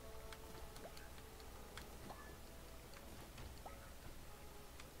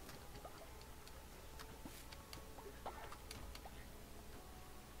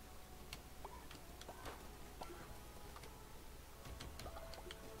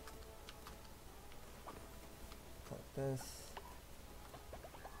 This.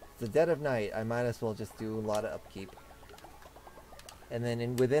 the dead of night, I might as well just do a lot of upkeep. And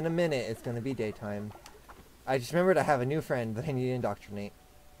then within a minute, it's going to be daytime. I just remembered I have a new friend that I need to indoctrinate.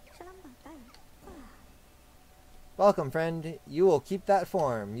 Welcome, friend. You will keep that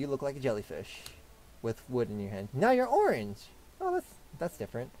form. You look like a jellyfish with wood in your hand. Now you're orange. Oh, that's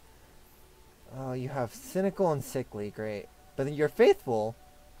different. Oh, you have cynical and sickly. Great. But then you're faithful.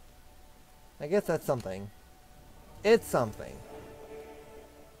 I guess that's something. It's something.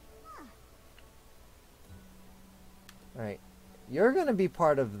 Alright. You're gonna be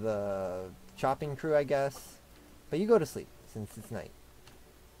part of the chopping crew, I guess. But you go to sleep, since it's night.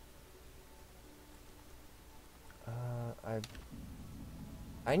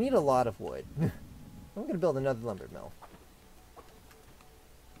 I need a lot of wood. I'm gonna build another lumber mill.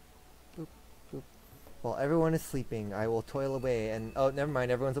 Boop, boop. While everyone is sleeping, I will toil away and... Oh, never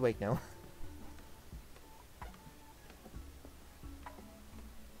mind, everyone's awake now.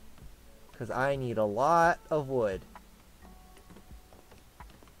 Because I need a lot of wood.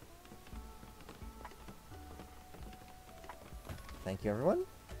 Thank you, everyone.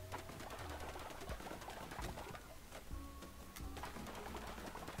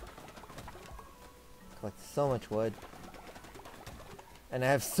 Collect so much wood. And I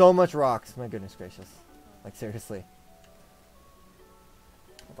have so much rocks. My goodness gracious. Like, seriously.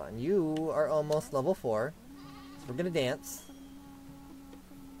 Hold on. You are almost level 4. So we're gonna dance.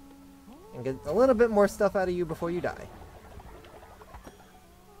 And get a little bit more stuff out of you before you die.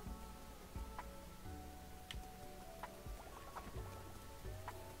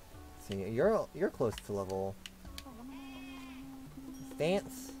 See, you're close to level. Let's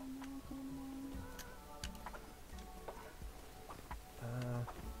dance.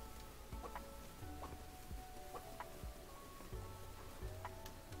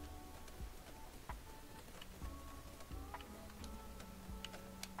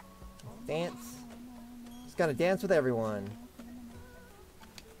 Dance. Just gotta dance with everyone.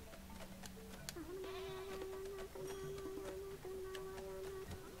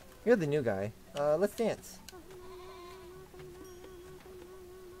 You're the new guy. Let's dance.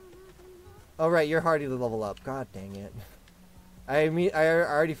 Oh right, you're harder to level up. God dang it. I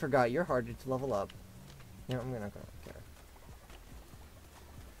already forgot. You're harder to level up. No, I'm not gonna care.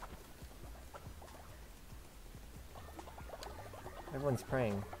 Everyone's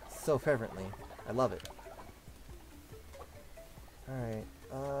praying so fervently. I love it. Alright,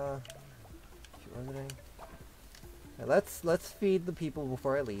 let's feed the people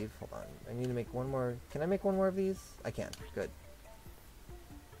before I leave. Hold on. I need to make one more. Can I make one more of these? I can. Good.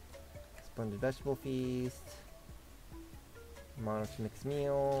 Splendid vegetable feast. Monarch mixed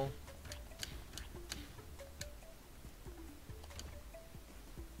meal.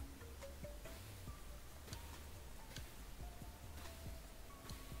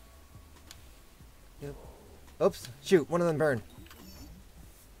 Yep. Oops! Shoot! One of them burned.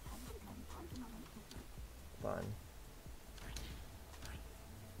 Hold on.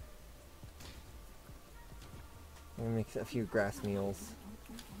 I'm gonna make a few grass meals,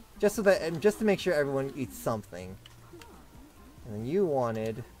 just so that, and just to make sure everyone eats something. And then you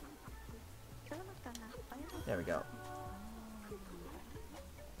wanted. There we go.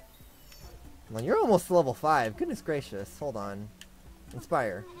 Well, you're almost level 5. Goodness gracious! Hold on.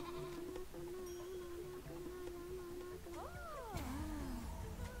 Inspire.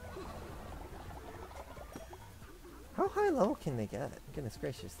 How high level can they get? Goodness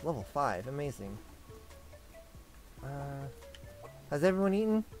gracious, level 5, amazing. Has everyone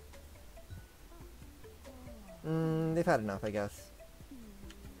eaten? They've had enough, I guess.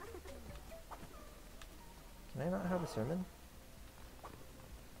 Can I not have a sermon?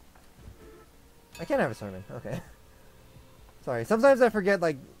 I can't have a sermon, okay. Sorry, sometimes I forget,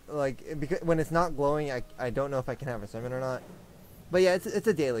 because when it's not glowing, I don't know if I can have a sermon or not. But yeah, it's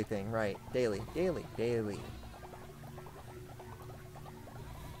a daily thing, right? Daily.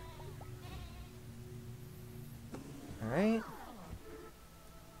 Alright.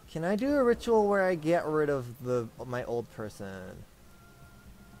 Can I do a ritual where I get rid of my old person?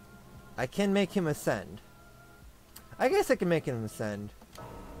 I can make him ascend. I guess I can make him ascend.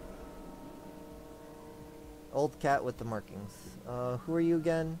 Old cat with the markings. Who are you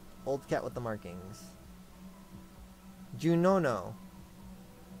again? Old cat with the markings. Junono.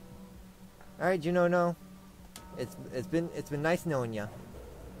 Alright, Junono. It's been nice knowing ya.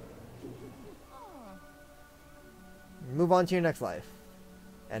 Move on to your next life.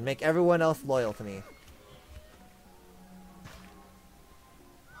 And make everyone else loyal to me.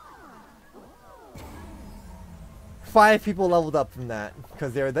 Five people leveled up from that,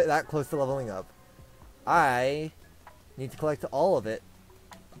 because they're that close to leveling up. I need to collect all of it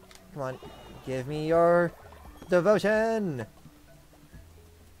Come on. Give me your devotion.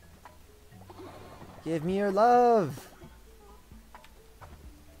 Give me your love.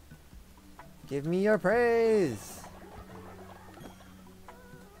 Give me your praise.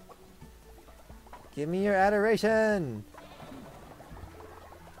 Give me your adoration.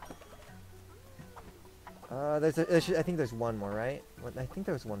 I think there's one more, right? I think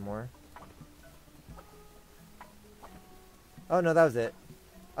there was one more. Oh no, that was it.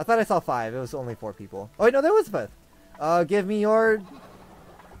 I thought I saw 5. It was only 4 people. Oh wait, no, there was a 5th. Give me your...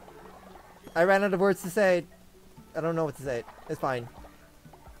 I ran out of words to say. I don't know what to say. It's fine.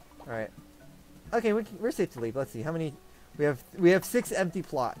 Alright. Okay, we're safe to leave. Let's see. How many... We have 6 empty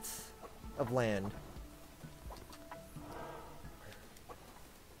plots of land.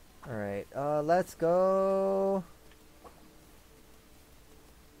 Alright, let's go...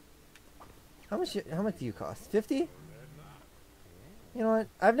 How much do you cost? 50? You know what?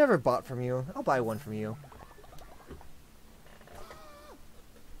 I've never bought from you. I'll buy one from you.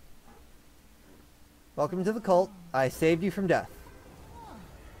 Welcome to the cult. I saved you from death.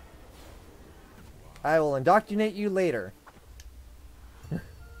 I will indoctrinate you later.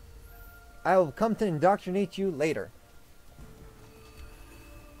 I will come to indoctrinate you later.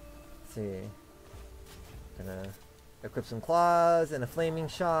 Let's see. Gonna equip some claws and a flaming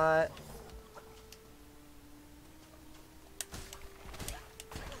shot.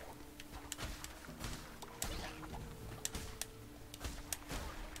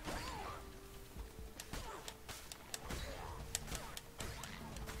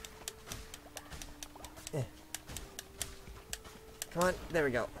 Come on, there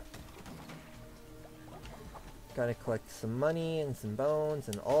we go. Gotta collect some money and some bones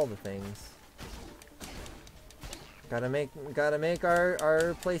and all the things. Gotta make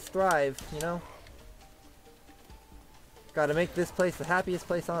our place thrive, you know? Gotta make this place the happiest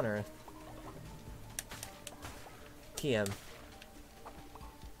place on earth. TM.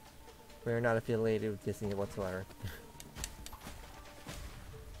 We are not affiliated with Disney whatsoever.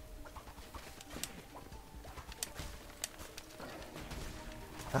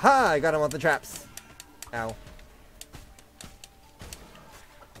 Haha! I got him with the traps. Ow.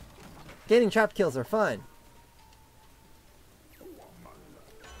 Getting trap kills are fun.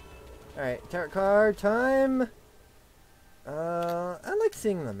 Alright, tarot card time. I like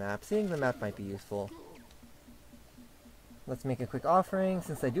seeing the map. Seeing the map might be useful. Let's make a quick offering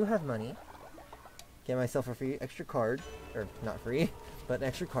since I do have money. Get myself a free extra card. Or, not free, but an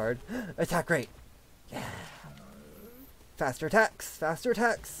extra card. Attack rate! Yeah! Faster attacks! Faster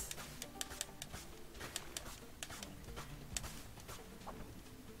attacks!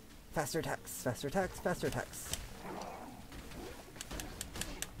 Faster attacks! Faster attacks! Faster attacks!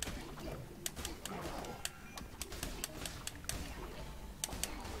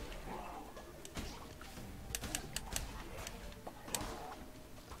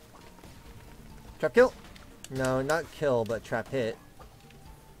 Trap kill? No, not kill, but trap hit.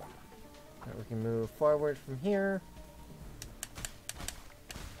 Alright, we can move forward from here.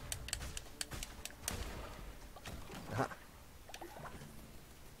 Aha.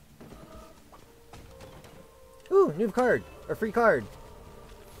 Ooh, new card! Or free card!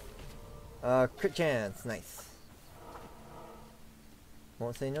 Crit chance, nice.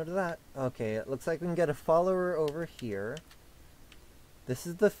 Won't say no to that. Okay, it looks like we can get a follower over here. This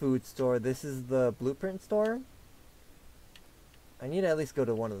is the food store. This is the blueprint store. I need to at least go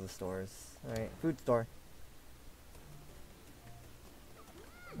to one of the stores. Alright, food store.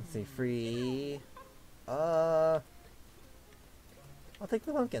 Let's see, free. I'll take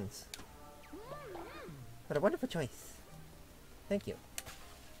the pumpkins. What a wonderful choice. Thank you.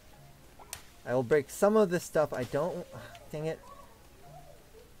 I will break some of this stuff. I don't... Dang it.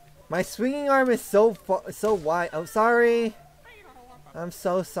 My swinging arm is so wide. I'm sorry. I'm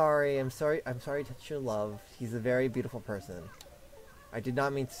so sorry. I'm sorry to touch your love. He's a very beautiful person. I did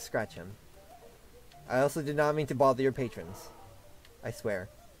not mean to scratch him. I also did not mean to bother your patrons. I swear.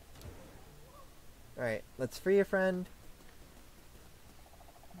 Alright, let's free a friend.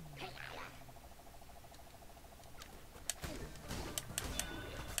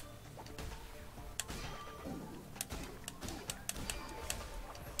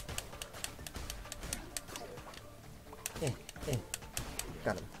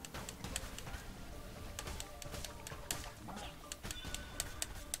 Got him.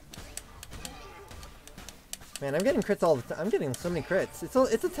 Man, I'm getting crits all the time. I'm getting so many crits. It's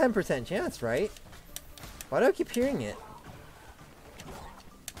a 10% chance, right? Why do I keep hearing it?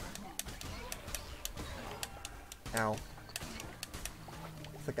 Ow.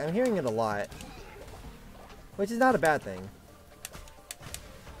 It's like I'm hearing it a lot. Which is not a bad thing.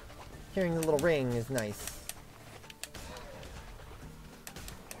 Hearing the little ring is nice.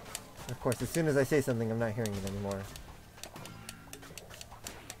 Of course, as soon as I say something, I'm not hearing it anymore.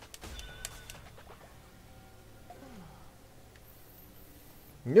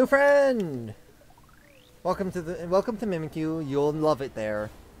 New friend! Welcome to Mimikyu. You'll love it there.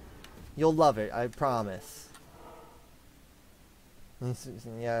 You'll love it, I promise.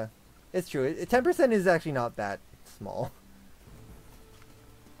 Yeah, it's true. 10% is actually not that small.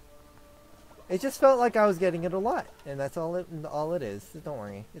 It just felt like I was getting it a lot, and that's all it is. Don't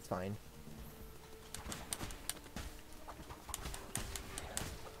worry, it's fine.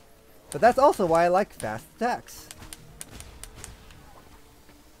 But that's also why I like fast attacks.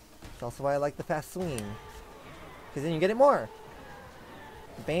 It's also why I like the fast swing. Because then you get it more.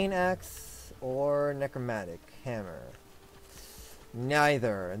 Bane Axe or Necromantic Hammer.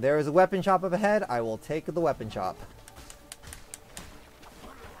 Neither. There is a weapon shop up ahead. I will take the weapon shop.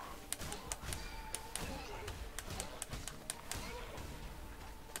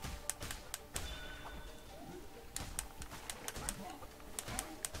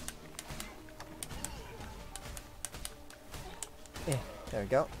 There we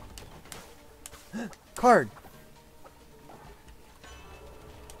go. Card!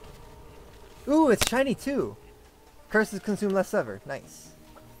 Ooh, it's shiny too! Curses consume less ever. Nice.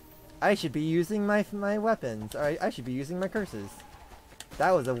 I should be using my weapons. Or I should be using my curses.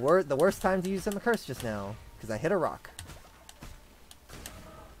 That was the worst time to use my curse just now. Because I hit a rock.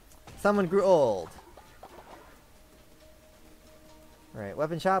 Someone grew old. Alright,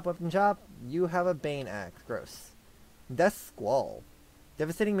 weapon shop, weapon shop. You have a Bane Axe. Gross. Death Squall.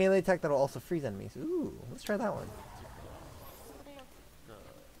 Devastating melee attack that will also freeze enemies. Ooh, let's try that one.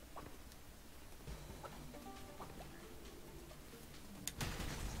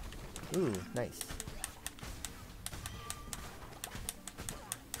 Ooh, nice.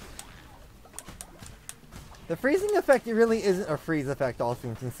 The freezing effect really isn't a freeze effect, all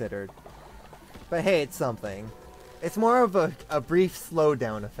things considered. But hey, it's something. It's more of a brief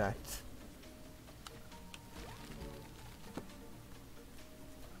slowdown effect.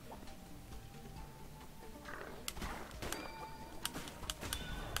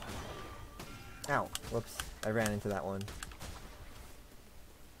 Ow. Whoops. I ran into that one.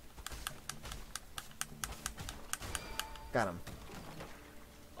 Got him.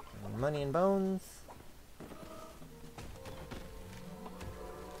 Money and bones.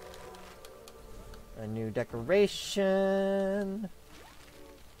 A new decoration.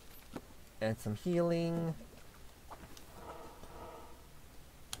 And some healing.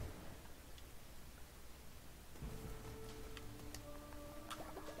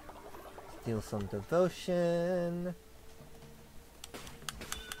 Steal some devotion.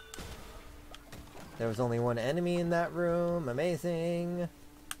 There was only one enemy in that room. Amazing.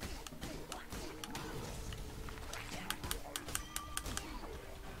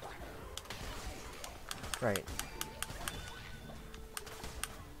 Right.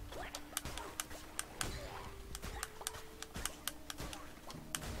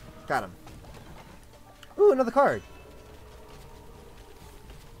 Got him. Ooh, another card.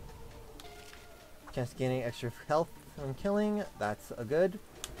 Chance of gaining extra health from killing. That's a good.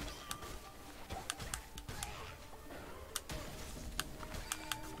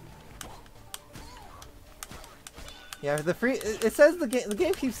 Yeah, it says the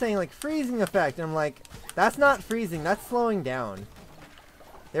game keeps saying like freezing effect, and I'm like, that's not freezing, that's slowing down.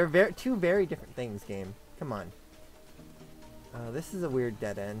 They're two very different things, game. Come on. This is a weird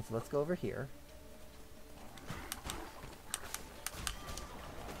dead end, so let's go over here.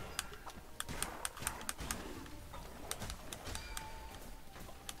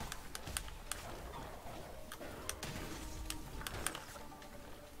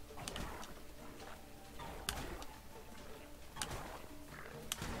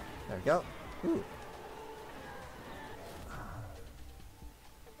 There we go. Ooh.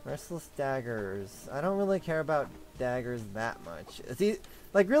 Merciless daggers. I don't really care about daggers that much. See,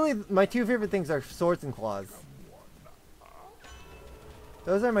 like really, my two favorite things are swords and claws.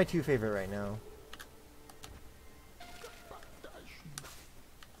 Those are my two favorite right now.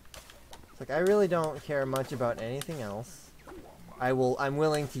 It's like I really don't care much about anything else. I'm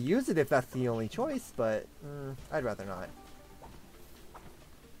willing to use it if that's the only choice, but I'd rather not.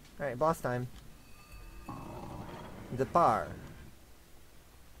 Alright, boss time. The bar.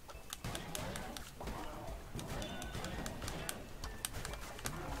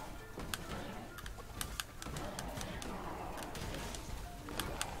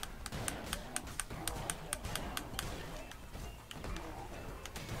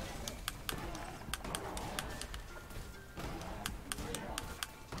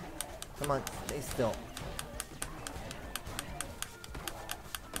 Come on, stay still.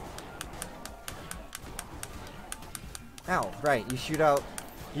 Ow, right,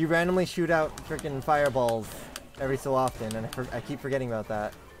 you randomly shoot out freaking fireballs every so often, and I keep forgetting about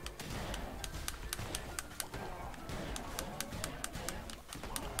that.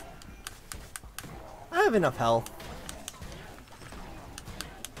 I have enough health.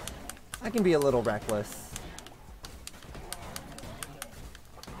 I can be a little reckless.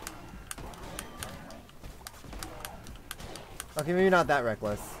 Okay, maybe not that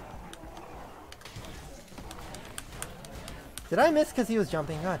reckless. Did I miss because he was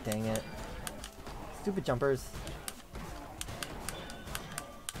jumping? God dang it. Stupid jumpers.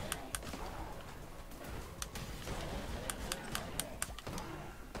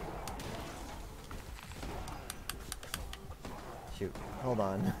 Shoot. Hold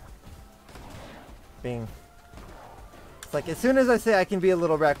on. Being... It's like as soon as I say I can be a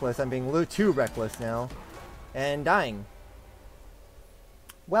little reckless, I'm being too reckless now. And dying.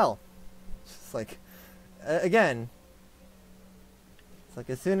 Well. It's like... again. It's like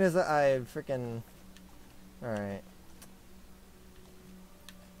as soon as I freaking... Alright.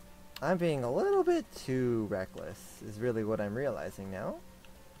 I'm being a little bit too reckless, is really what I'm realizing now.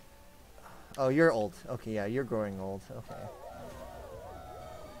 Oh, you're old. Okay, yeah, you're growing old. Okay.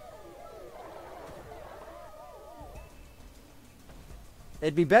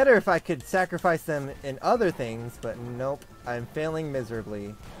 It'd be better if I could sacrifice them in other things, but nope. I'm failing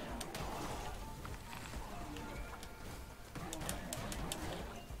miserably.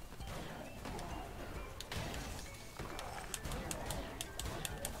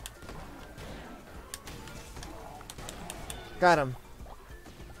 Got him.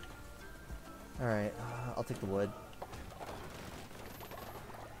 Alright, I'll take the wood.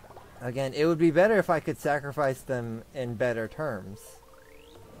 Again, it would be better if I could sacrifice them in better terms.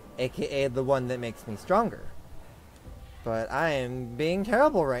 AKA the one that makes me stronger. But I am being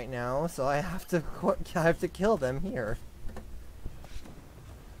terrible right now, so I have to kill them here.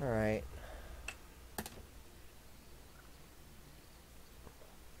 Alright.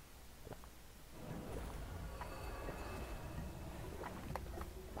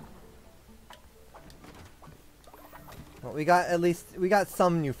 Well, we got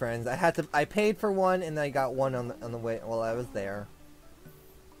some new friends. I paid for one and then I got one on the way while I was there.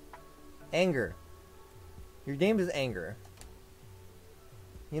 Anger. Your name is Anger.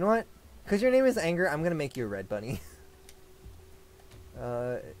 You know what? Because your name is Anger, I'm gonna make you a red bunny.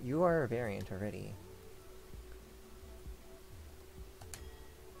 You are a variant already.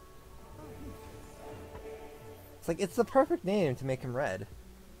 It's like, it's the perfect name to make him red.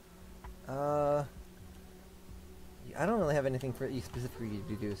 I don't really have anything for you specifically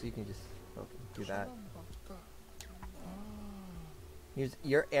to do, so you can just do that.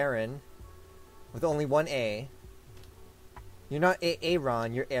 You're Aaron. With only one A. You're not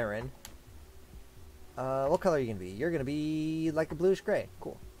Aaron, you're Aaron. What color are you gonna be? You're gonna be like a bluish gray.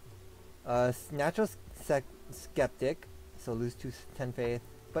 Cool. Natural skeptic, so lose 10 faith,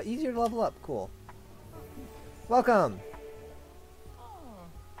 but easier to level up. Cool. Welcome!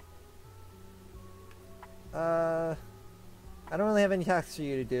 I don't really have any tasks for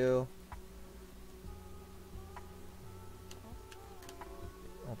you to do.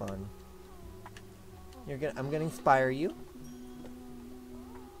 Hold on. I'm gonna inspire you.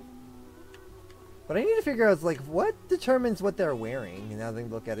 But I need to figure out, like, what determines what they're wearing, now that I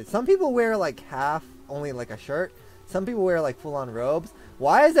look at it. Some people wear, like, half, only, like, a shirt. Some people wear, like, full-on robes.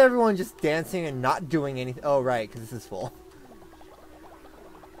 Why is everyone just dancing and not doing anything? Oh, right, because this is full.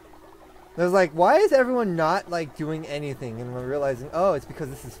 There's, like, why is everyone not, like, doing anything? And we're realizing, oh, it's because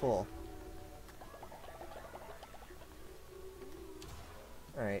this is full.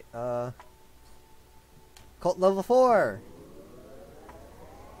 Alright, Cult level 4!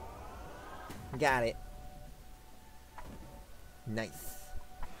 Got it. Nice.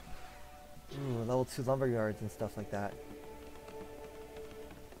 Ooh, level 2 lumber yards and stuff like that.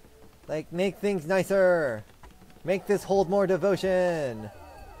 Like, make things nicer! Make this hold more devotion!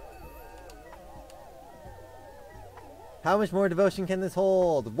 How much more devotion can this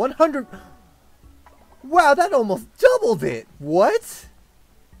hold? 100! Wow, that almost doubled it! What?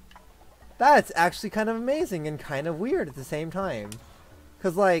 That's actually kind of amazing and kind of weird at the same time.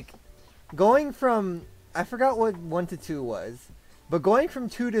 Because, like, going from... I forgot what 1 to 2 was. But going from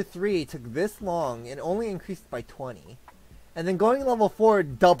 2 to 3 took this long and only increased by 20. And then going level 4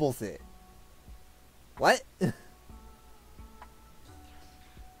 doubles it. What?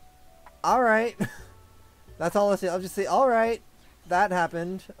 Alright. That's all I'll say. I'll just say, alright. That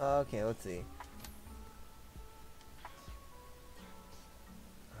happened. Okay, let's see.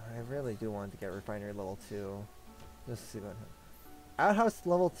 really do want to get refinery level 2. Just to see what happens. Outhouse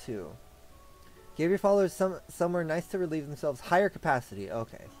level 2. Give your followers somewhere nice to relieve themselves. Higher capacity.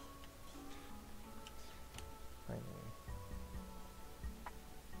 Okay. Finally.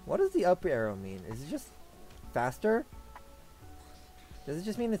 What does the up arrow mean? Is it just faster? Does it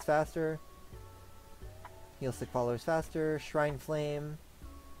just mean it's faster? Heal sick followers faster. Shrine flame.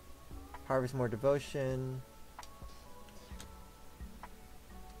 Harvest more devotion.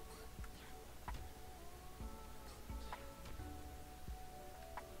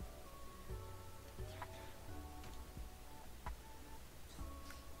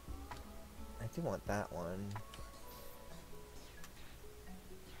 I do want that one.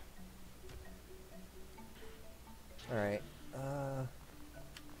 Alright.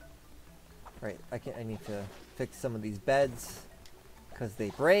 Right, I need to fix some of these beds because they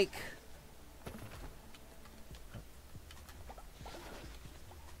break.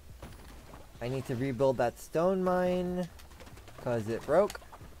 I need to rebuild that stone mine because it broke.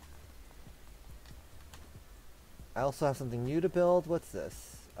 I also have something new to build. What's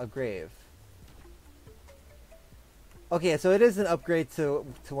this? A grave. Okay, so it is an upgrade to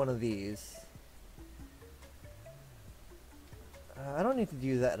one of these. I don't need to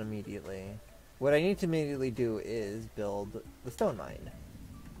do that immediately. What I need to immediately do is build the stone mine.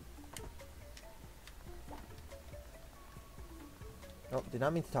 Oh, did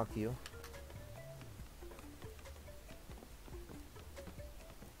not mean to talk to you.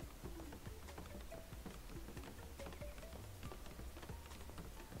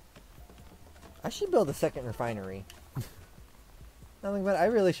 I should build a second refinery. Nothing but I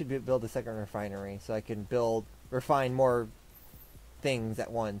really should build a second refinery so I can refine more things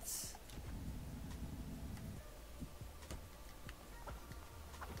at once.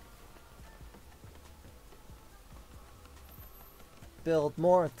 Build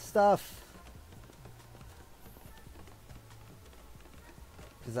more stuff.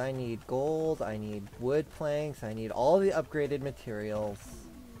 Because I need gold, I need wood planks, I need all the upgraded materials.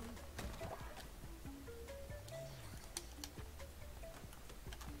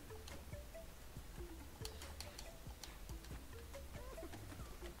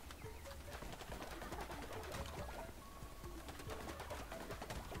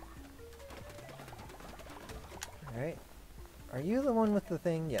 Alright. Are you the one with the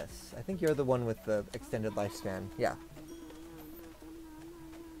thing? Yes. I think you're the one with the extended lifespan. Yeah.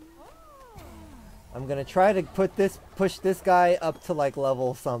 I'm gonna try to push this guy up to like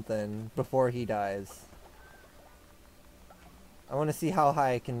level something before he dies. I want to see how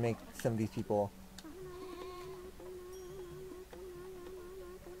high I can make some of these people.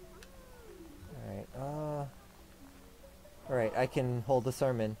 Alright, alright, I can hold a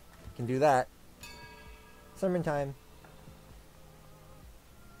sermon. I can do that. Sermon time.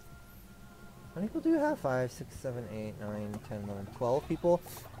 How many people do you have? 5, 6, 7, 8, 9, 10, 11, 12 people?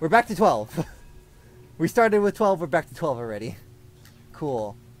 We're back to 12! We started with 12, we're back to 12 already.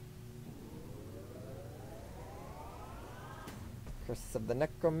 Cool. Curse of the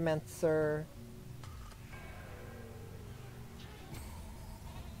Necromancer.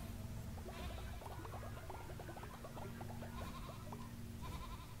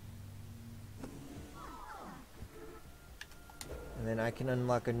 And then I can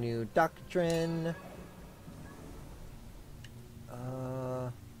unlock a new doctrine.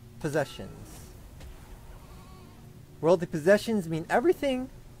 Possessions. Worldly possessions mean everything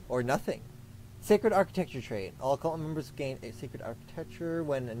or nothing. Sacred architecture trait. All cult members gain a sacred architecture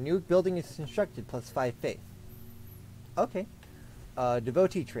when a new building is constructed plus 5 faith. Okay.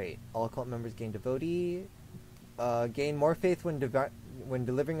 Devotee trait. All cult members gain devotee. Gain more faith when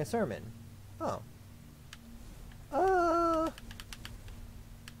delivering a sermon. Oh.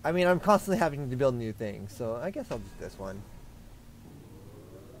 I mean, I'm constantly having to build new things, so I guess I'll do this one.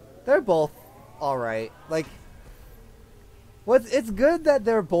 They're both alright. Like, it's good that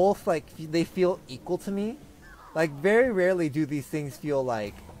they're both, like, they feel equal to me. Like, very rarely do these things feel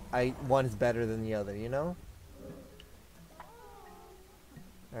like one is better than the other, you know?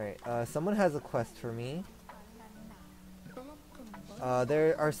 Alright, someone has a quest for me.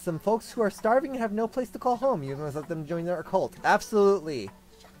 There are some folks who are starving and have no place to call home. You must let them join their cult. Absolutely.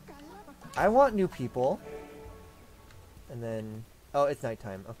 I want new people. And then... Oh, it's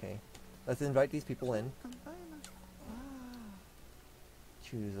nighttime. Okay. Let's invite these people in.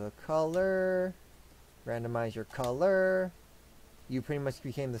 Choose a color. Randomize your color. You pretty much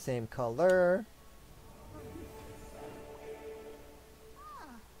became the same color.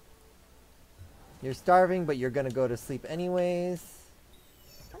 You're starving, but you're gonna go to sleep anyways.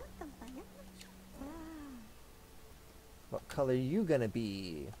 What color you gonna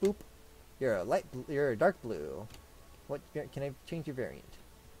be? Boop. You're a light blue. You're a dark blue. What can I change your variant?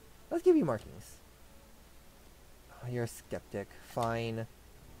 Let's give you markings. Oh, you're a skeptic. Fine.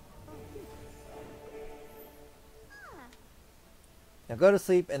 Now go to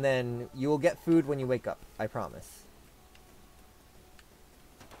sleep, and then you will get food when you wake up. I promise.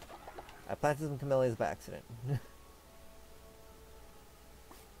 I planted some camellias by accident.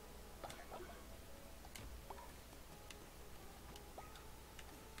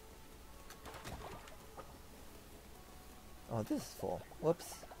 Oh, this is full.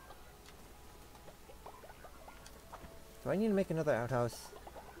 Whoops. Do I need to make another outhouse?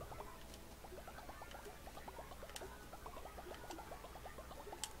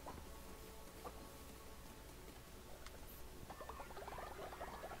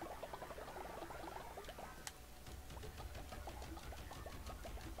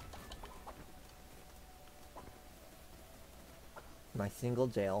 My single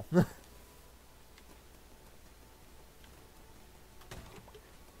jail.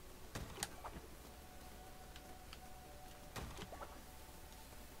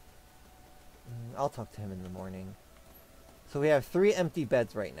 I'll talk to him in the morning. So we have 3 empty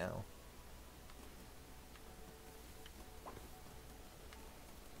beds right now.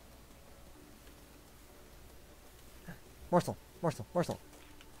 Morsel, morsel, morsel.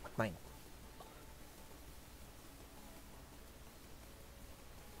 Mine.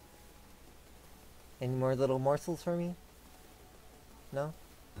 Any more little morsels for me? No?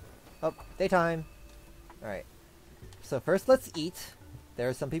 Oh, daytime! Alright. So first let's eat. There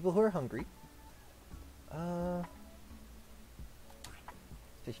are some people who are hungry.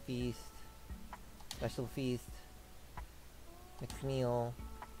 Fish feast. Vegetable feast. Mixed meal.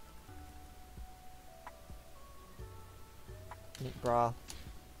 Meat broth.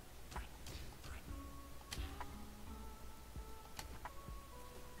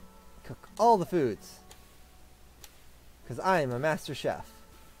 Cook all the foods. Because I am a master chef.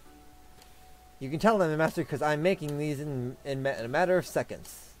 You can tell I'm a master because I'm making these in a matter of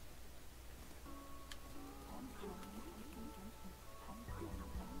seconds.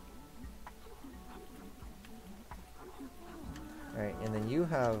 Alright, and then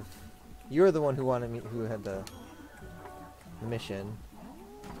you're the one who wanted me, who had the mission.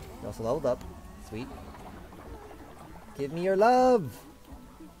 You also leveled up. Sweet. Give me your love!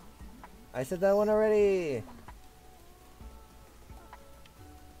 I said that one already!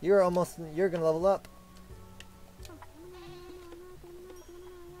 You're gonna level up.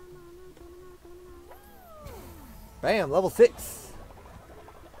 Bam! Level 6!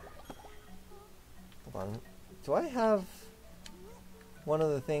 Hold on. Do I have one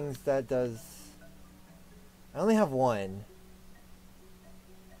of the things that does... I only have one.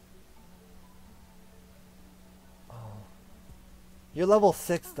 Oh. You're level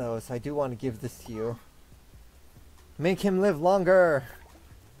 6 though, so I do want to give this to you. Make him live longer!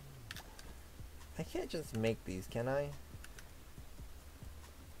 I can't just make these, can I?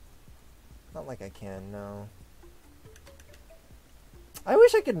 Not like I can, no. I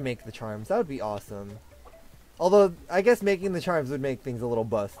wish I could make the charms, that would be awesome. Although, I guess making the charms would make things a little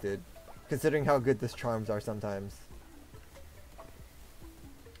busted, considering how good these charms are sometimes.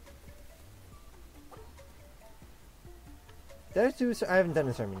 Did I do I haven't done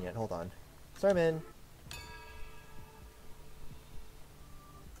a sermon yet, hold on. Sermon!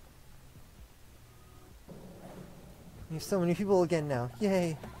 We have so many people again now,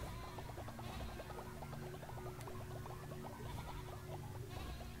 yay!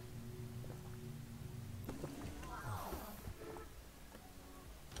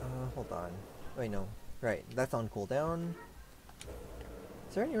 Hold on. Wait, no. Right, that's on cooldown.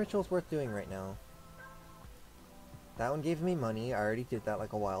 Is there any rituals worth doing right now? That one gave me money. I already did that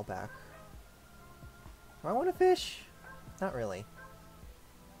like a while back. Do I want to fish? Not really.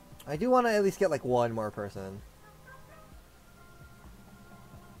 I do want to at least get like one more person.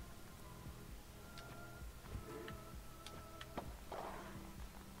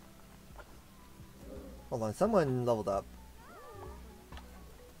 Hold on, someone leveled up.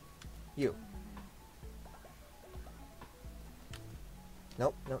 You.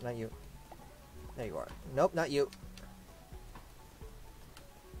 Nope, nope, not you. There you are. Nope, not you.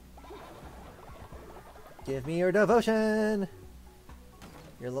 Give me your devotion!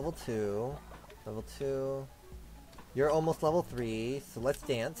 You're level 2. Level 2. You're almost level 3, so let's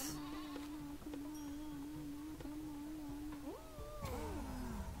dance.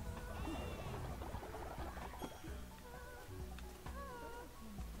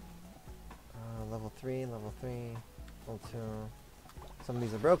 Level 3, level 3, level 2. Some of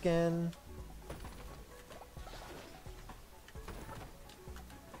these are broken.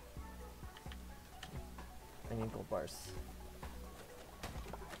 need gold bars.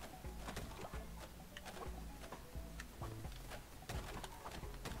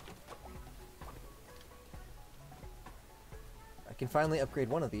 I can finally upgrade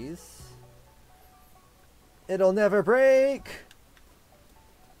one of these. It'll never break!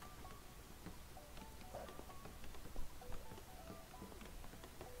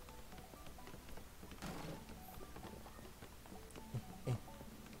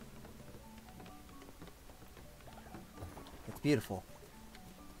 It's beautiful.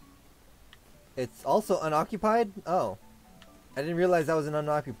 It's also unoccupied? Oh. I didn't realize that was an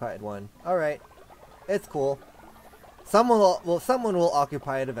unoccupied one. Alright. It's cool. Someone will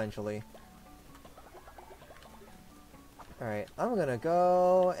occupy it eventually. Alright, I'm gonna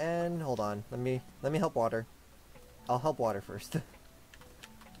go and hold on. Let me help water. I'll help water first.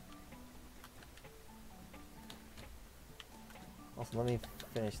 Also, let me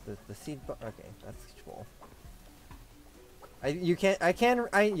finish the seed. Okay, that's full.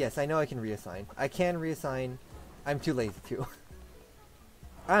 Yes, I know I can reassign. I can reassign. I'm too lazy to.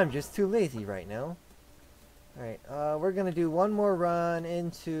 I'm just too lazy right now. Alright, we're gonna do one more run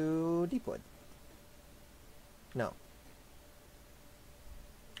into Deepwood. No.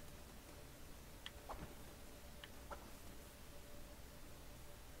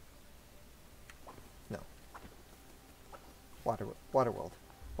 No. Waterworld.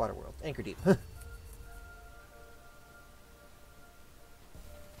 Anchor Deep.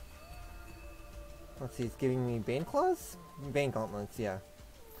 Let's see, it's giving me Bane Claws? Bane Gauntlets, yeah.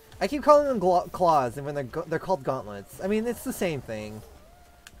 I keep calling them claws, and when they're called gauntlets. I mean, it's the same thing.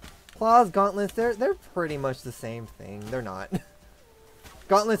 Claws, gauntlets, they're pretty much the same thing. They're not.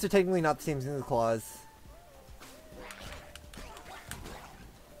 Gauntlets are technically not the same thing as claws.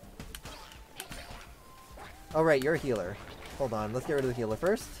 Oh right, you're a healer. Hold on, let's get rid of the healer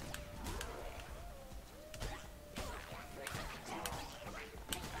first.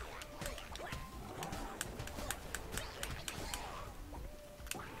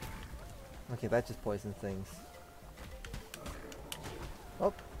 Okay, that just poisons things.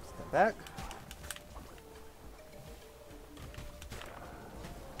 Oh, step back.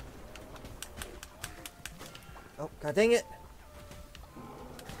 Oh, god dang it!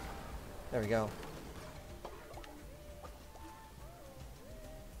 There we go.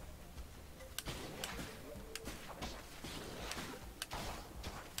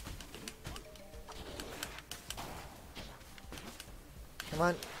 Come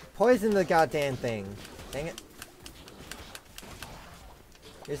on. Poison the goddamn thing. Dang it.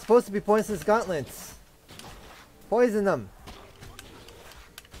 You're supposed to be poisonous gauntlets. Poison them.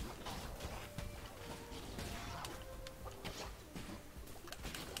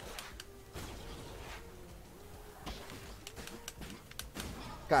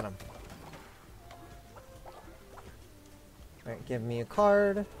 Got him. Alright, give me a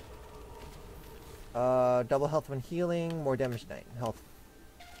card. Double health when healing, more damage at night. Health.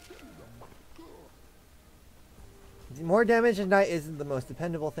 More damage at night isn't the most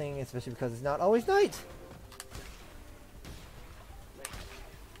dependable thing, especially because it's not always night.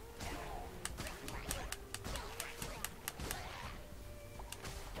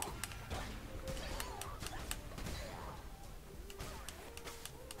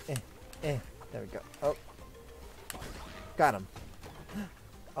 There we go. Oh. Got him.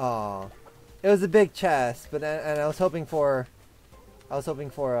 Oh. It was a big chest, but and I was hoping for a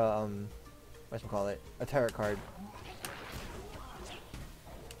whatchamacallit, a tarot card.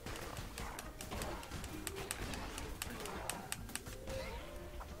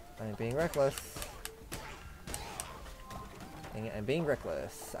 I'm being reckless. Dang it, I'm being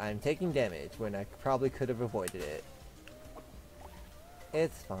reckless. I'm taking damage when I probably could have avoided it.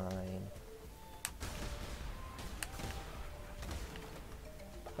 It's fine.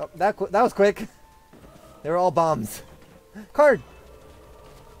 Oh, that was quick. They were all bombs. Card.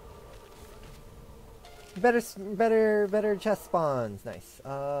 Better chest spawns. Nice.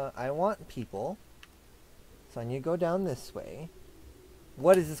 I want people. So I need to go down this way.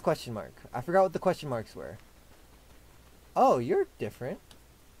 What is this question mark? I forgot what the question marks were. Oh, you're different.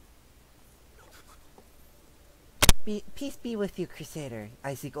 Peace be with you, Crusader.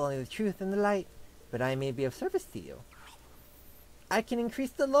 I seek only the truth and the light, but I may be of service to you. I can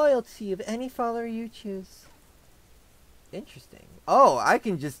increase the loyalty of any follower you choose. Interesting. Oh, I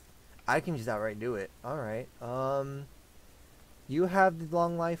can just outright do it. Alright. You have the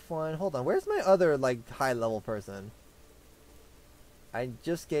long life one. Hold on, where's my other, like, high level person? I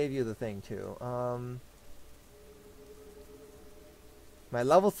just gave you the thing, too. My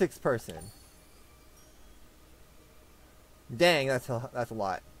level 6 person. Dang, that's a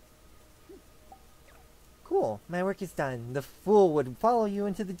lot. Cool. My work is done. The fool would follow you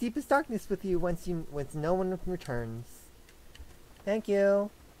into the deepest darkness with you once no one returns. Thank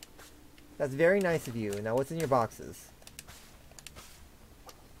you. That's very nice of you. Now what's in your boxes?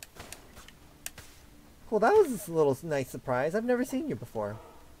 Cool, that was a little nice surprise. I've never seen you before.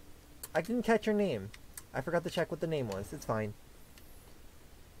 I didn't catch your name. I forgot to check what the name was. It's fine.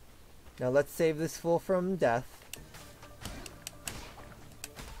 Now let's save this fool from death.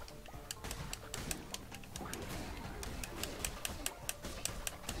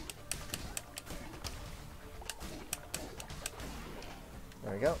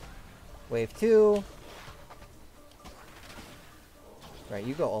 There we go. Wave 2. Right,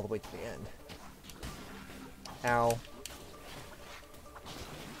 you go all the way to the end. Ow.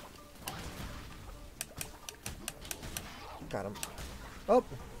 Got him. Oh!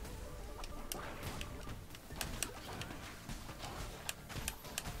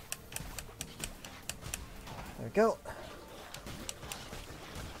 There we go.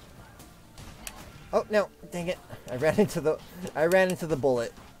 Oh no! Dang it! I ran into the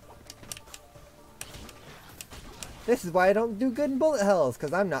bullet. This is why I don't do good in bullet hells,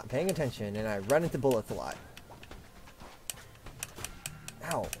 because I'm not paying attention and I run into bullets a lot.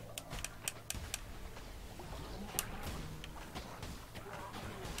 Ow.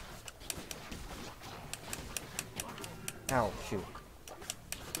 Ow, shoot.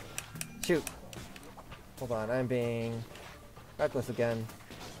 Shoot. Hold on, I'm being reckless again.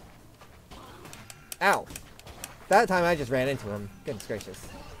 Ow. That time I just ran into him. Goodness gracious.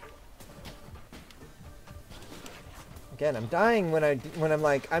 Again, I'm dying when I'm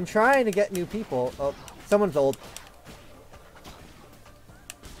like, I'm trying to get new people. Oh, someone's old.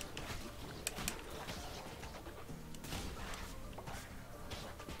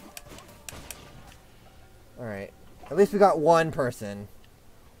 Alright. At least we got one person.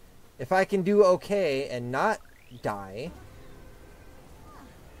 If I can do okay and not die...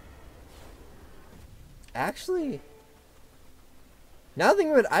 Actually... Now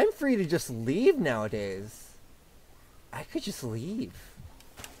thinking about it, I'm free to just leave nowadays. I could just leave.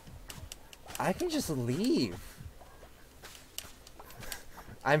 I can just leave.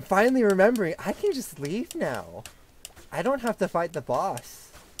 I'm finally remembering, I can just leave now. I don't have to fight the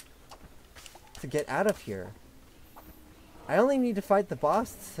boss to get out of here. I only need to fight the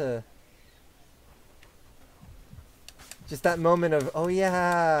boss to... Just that moment of, oh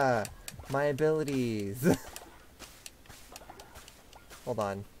yeah, my abilities. Hold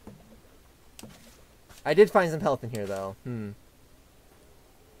on. I did find some health in here though.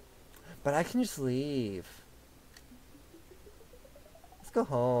 But I can just leave. Let's go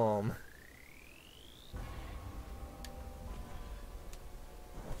home.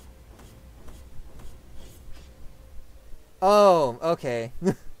 Oh, okay.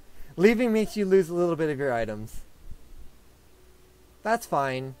 Leaving makes you lose a little bit of your items. That's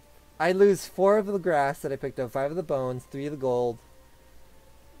fine. I lose 4 of the grass that I picked up, 5 of the bones, 3 of the gold.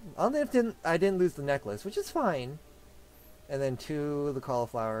 I didn't lose the necklace, which is fine. And then 2 of the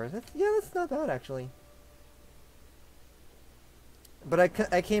cauliflowers. That's not bad actually. But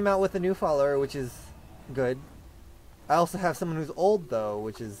I came out with a new follower, which is good. I also have someone who's old though,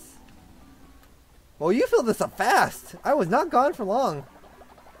 which is... Well, you filled this up fast! I was not gone for long.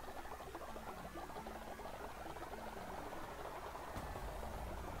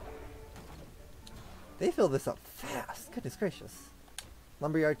 They fill this up fast. Goodness gracious.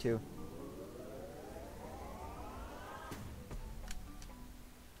 Lumberyard 2.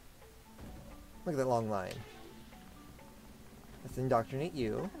 Look at that long line. Let's indoctrinate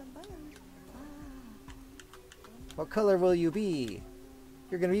you. What color will you be?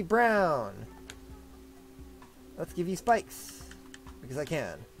 You're gonna be brown. Let's give you spikes. Because I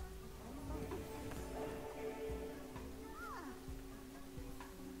can.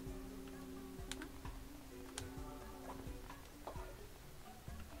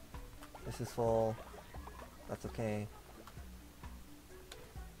 This is full. That's okay.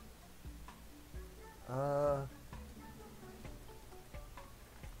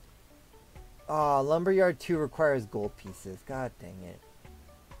 Lumberyard 2 requires gold pieces. God dang it.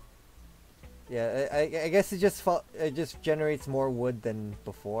 Yeah, I guess it just generates more wood than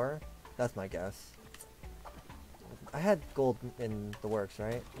before. That's my guess. I had gold in the works,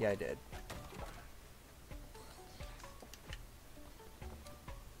 right? Yeah, I did.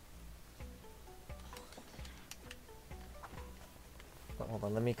 But hold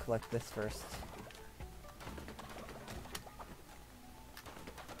on, let me collect this first.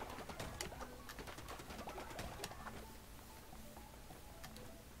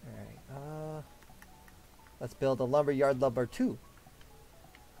 Let's build a lumberyard number 2.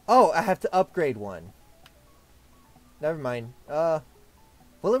 Oh, I have to upgrade one. never mind.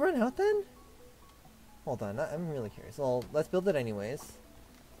 Will it run out then? Hold on, I'm really curious. Well, let's build it anyways.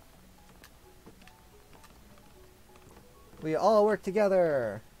 We all work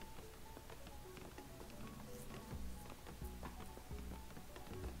together!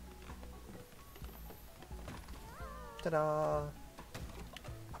 Ta-da!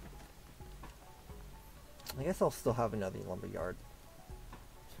 I guess I'll still have another lumberyard.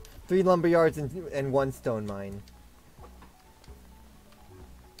 3 lumberyards and 1 stone mine.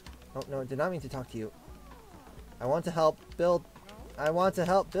 Oh no, did not mean to talk to you. I want to help build. I want to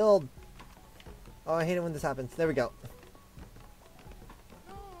help build. Oh, I hate it when this happens. There we go.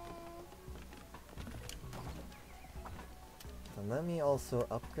 So let me also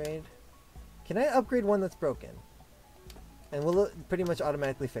upgrade. Can I upgrade one that's broken? And will it pretty much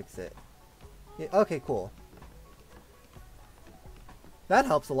automatically fix it? Yeah, okay, cool. That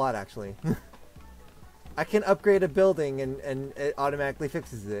helps a lot, actually. I can upgrade a building and it automatically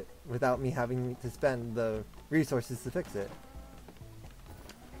fixes it without me having to spend the resources to fix it.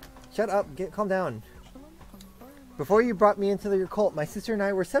 Shut up, calm down. Before you brought me into your cult, my sister and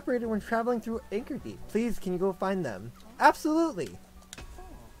I were separated when traveling through Anchor Deep. Please, can you go find them? Absolutely!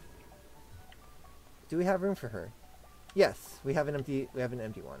 Do we have room for her? Yes, we have an empty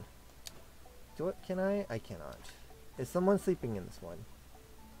one. Do it? Can I? I cannot. Is someone sleeping in this one?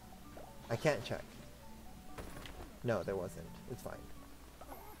 I can't check. No, there wasn't. It's fine.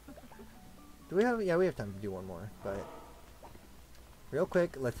 Do we have? Yeah, we have time to do one more, but real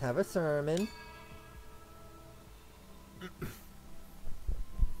quick, let's have a sermon.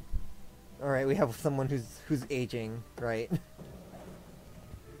 All right, we have someone who's aging, right?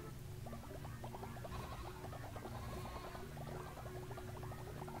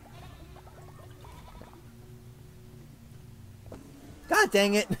 God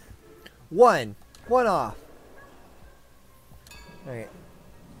dang it! One off. Alright.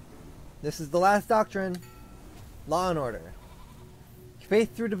 This is the last doctrine. Law and order.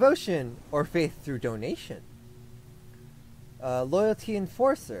 Faith through devotion, or faith through donation. Loyalty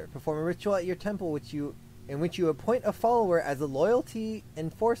enforcer. Perform a ritual at your temple in which you appoint a follower as a loyalty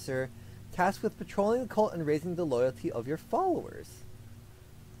enforcer, tasked with patrolling the cult and raising the loyalty of your followers.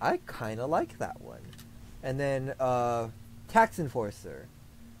 I kinda like that one. And then, tax enforcer.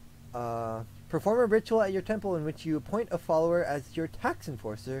 Perform a ritual at your temple in which you appoint a follower as your tax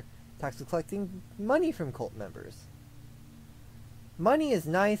enforcer, tasked with collecting money from cult members. Money is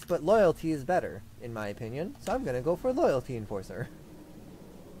nice, but loyalty is better, in my opinion, so I'm gonna go for loyalty enforcer.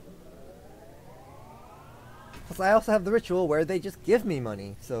 Plus, I also have the ritual where they just give me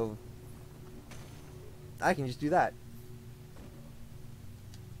money, so I can just do that.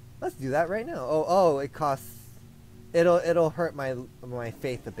 Let's do that right now. Oh, it costs. It'll hurt my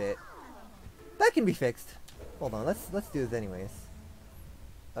faith a bit. That can be fixed. Hold on, let's do this anyways.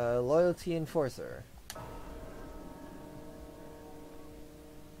 Loyalty enforcer.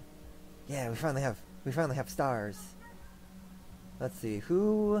 Yeah, we finally have stars. Let's see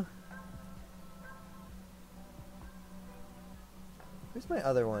who's my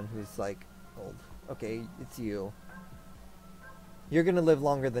other one who's like old. Okay, it's you. You're gonna live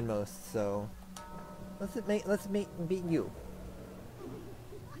longer than most, so let's beat you.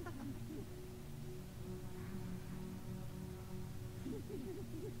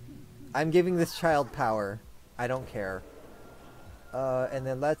 I'm giving this child power. I don't care. And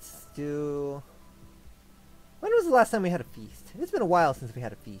then let's do... When was the last time we had a feast? It's been a while since we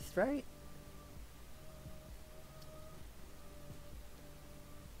had a feast, right?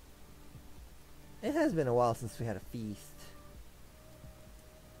 It has been a while since we had a feast.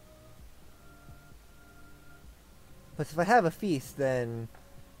 But if I have a feast, then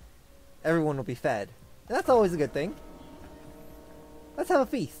everyone will be fed. And that's always a good thing. Let's have a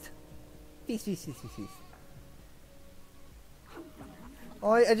feast. Feast, feast, feast, feast, feast.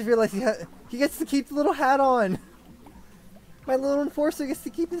 Oh, I just realized he gets to keep the little hat on. My little enforcer gets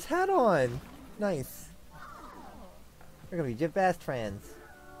to keep his hat on. Nice. We're gonna be best friends.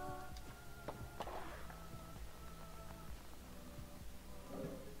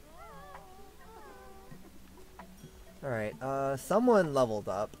 Alright, someone leveled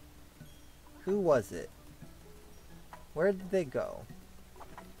up. Who was it? Where did they go?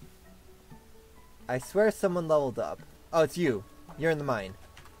 I swear someone leveled up. Oh, it's you. You're in the mine.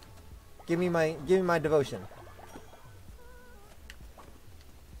 Give me my devotion.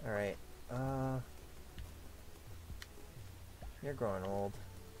 Alright. You're growing old.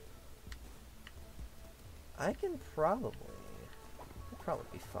 I can probably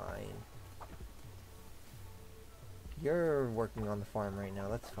be fine. You're working on the farm right now,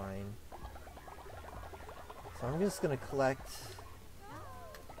 that's fine. So I'm just gonna collect.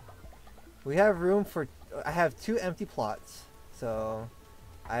 We have room for. I have 2 empty plots, so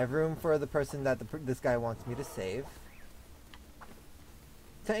I have room for the person that this guy wants me to save.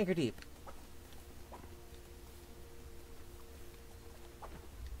 To anchor deep.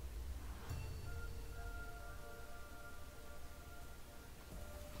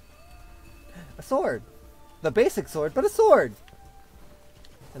 A sword! The basic sword, but a sword!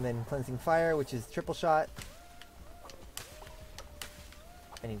 And then cleansing fire, which is triple shot.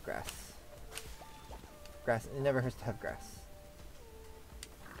 I need grass. Grass, it never hurts to have grass.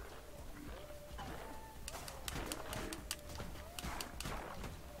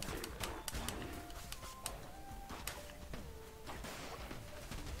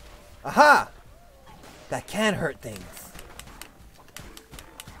 Aha! That can hurt things.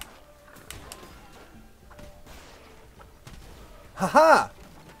 Haha!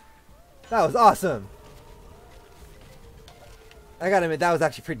 That was awesome. I gotta admit, that was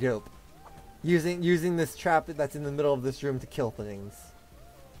actually pretty dope. Using this trap that's in the middle of this room to kill things.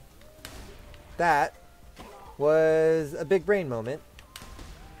 That was a big brain moment.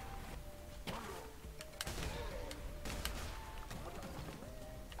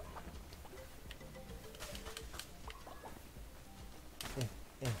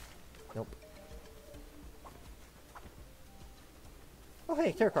 Nope. Oh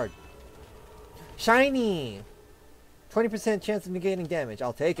hey, tarot card. Shiny! 20% chance of negating damage.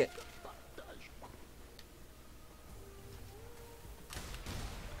 I'll take it.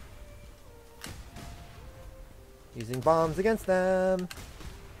 Using bombs against them.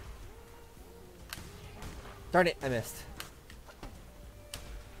 Darn it, I missed.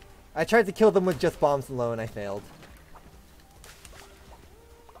 I tried to kill them with just bombs alone, I failed.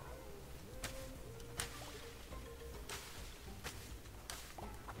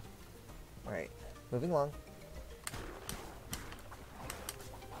 Alright, moving along.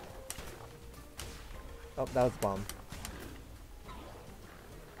 Oh, that was a bomb.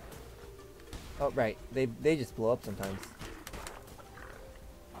 Oh, right. They just blow up sometimes.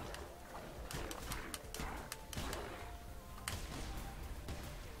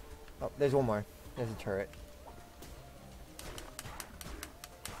 Oh, there's one more. There's a turret.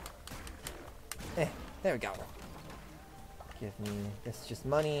 There we go. Give me this, just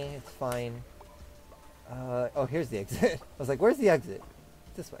money. It's fine. Oh, here's the exit. I was like, where's the exit?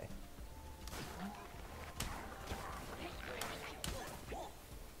 This way.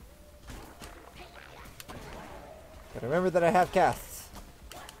 Gotta remember that I have casts.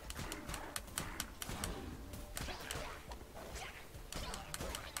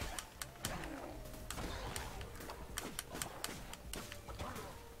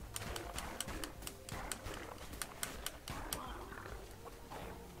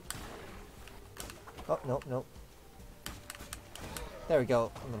 Oh, nope, nope. There we go.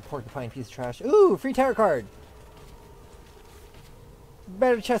 I'm gonna porcupine piece of trash. Ooh, free tarot card!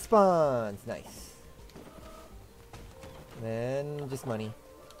 Better chest spawns! Nice. Then just money.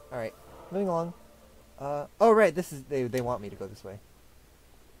 Alright, moving along. Oh right, this is they want me to go this way.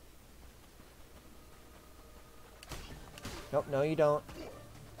 Nope, no you don't.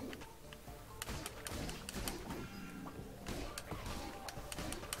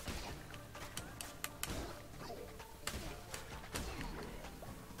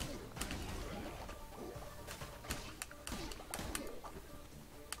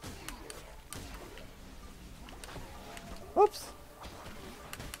 Whoops.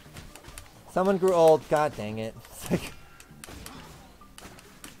 Someone grew old. God dang it. It's like...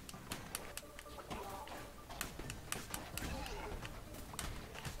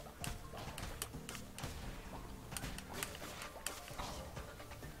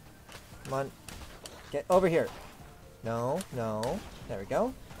 Come on. Get over here. No, no. There we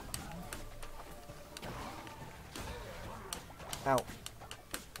go. Ow.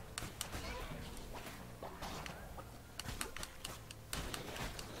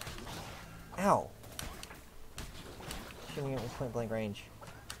 Ow. Shooting it with point blank range.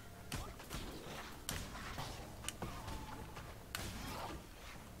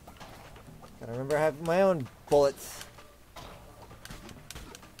 Gotta remember I have my own bullets.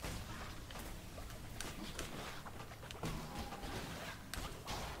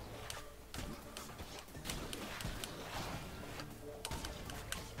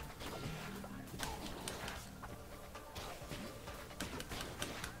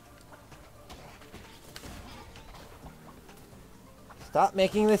 Stop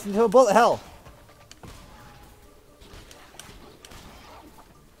making this into a bullet hell!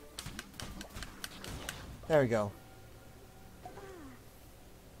 There we go.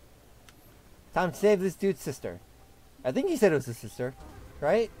 Time to save this dude's sister. I think he said it was his sister.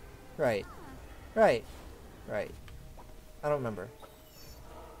 Right? Right. Right. Right. I don't remember.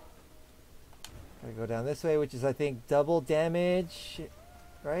 Gotta go down this way, which is, I think, double damage.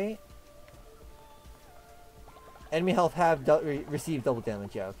 Right? Enemy health have received double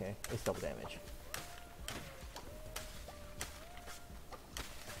damage. Yeah, okay. It's double damage.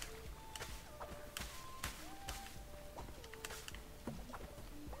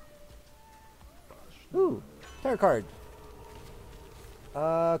 Ooh, tarot card.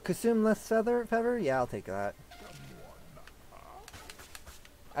 Consume less feather? Yeah, I'll take that.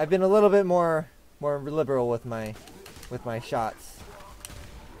 I've been a little bit more liberal with my shots.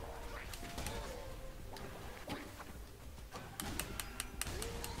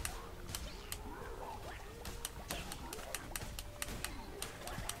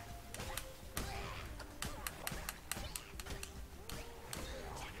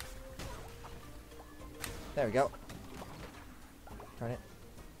 There we go. Darn it.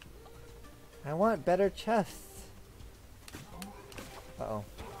 I want better chests. Uh-oh.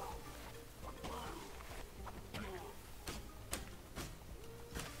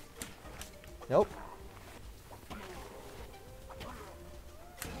 Nope.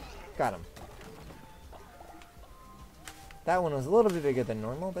 Got him. That one was a little bit bigger than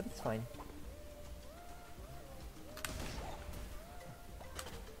normal, but it's fine.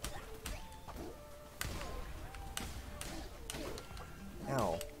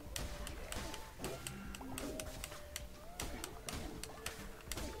 Ow.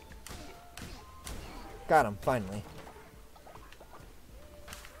 Got him, finally.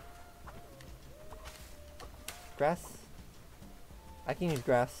 Grass? I can use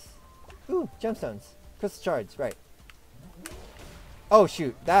grass. Ooh, gemstones. Crystal shards, right. Oh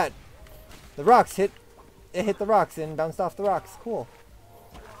shoot, the rocks hit the rocks and bounced off the rocks. Cool.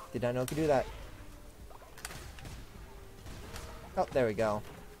 Did not know it could do that. Oh, there we go.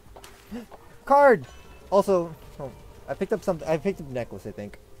 Card! Also, oh, I picked up something. I picked up a necklace, I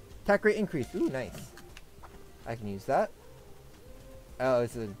think. Attack rate increase. Ooh, nice. I can use that. Oh,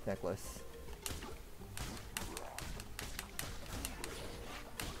 it's a necklace.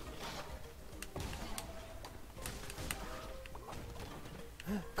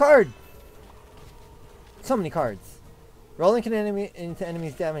 Card! So many cards. Rolling into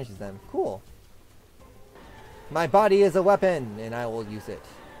enemies damages them. Cool. My body is a weapon, and I will use it.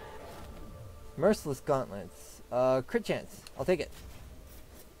 Merciless gauntlets. Crit chance. I'll take it.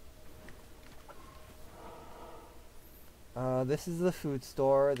 This is the food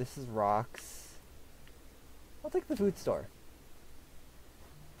store. This is rocks. I'll take the food store.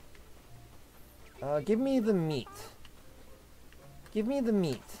 Give me the meat. Give me the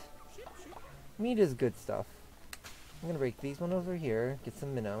meat. Meat is good stuff. I'm gonna break these one over here. Get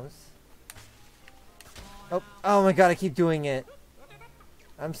some minnows. Oh my god, I keep doing it.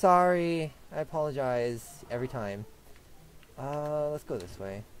 I'm sorry. I apologize every time. Let's go this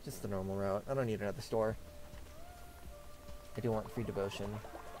way. Just the normal route. I don't need another store. I do want free devotion.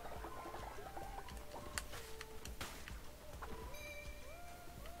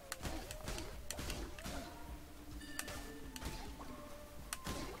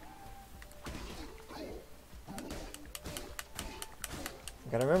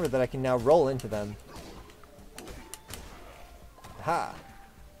 Gotta remember that I can now roll into them. Aha!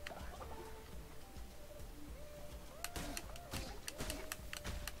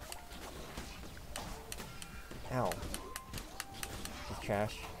 Ow. This is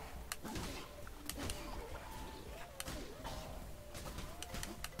trash.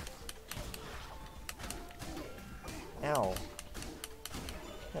 Ow.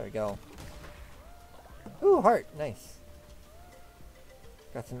 There we go. Ooh, heart! Nice.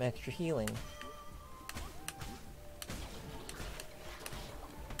 Got some extra healing.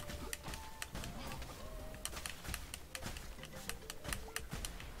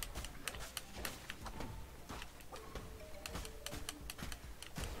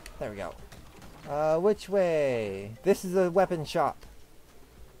 There we go. Which way? This is a weapon shop.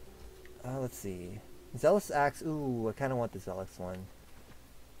 Let's see. Zealous axe. Ooh, I kind of want the zealous one.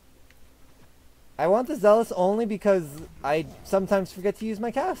 I want the zealous only because I sometimes forget to use my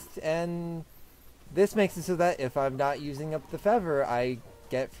cast, and this makes it so that if I'm not using up the feather, I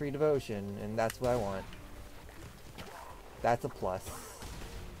get free devotion, and that's what I want. That's a plus.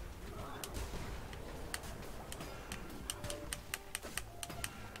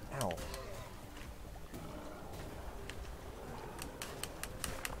 Ow.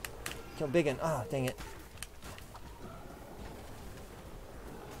 Kill Biggin. Ah, dang it.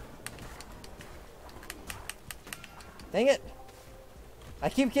 Dang it! I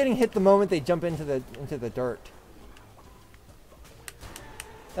keep getting hit the moment they jump into the dirt.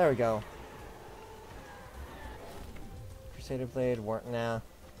 There we go. Crusader Blade, nah.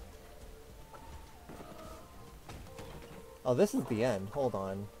 Oh, this is the end. Hold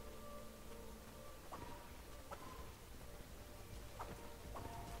on.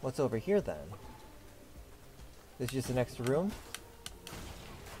 What's over here then? This is just an extra room?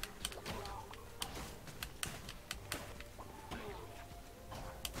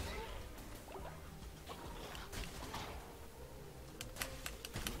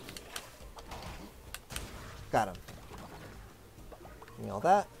 Got him. Give me all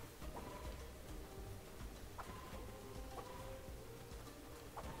that.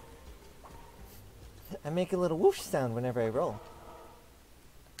 I make a little whoosh sound whenever I roll.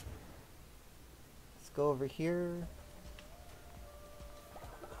 Let's go over here.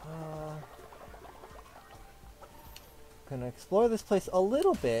 Gonna explore this place a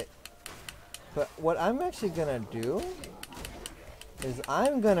little bit, but what I'm actually gonna do is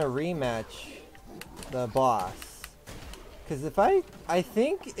I'm gonna rematch the boss. Because I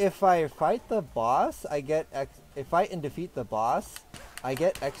think if I fight the boss, if fight and defeat the boss, I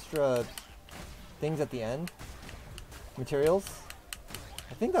get extra things at the end. Materials.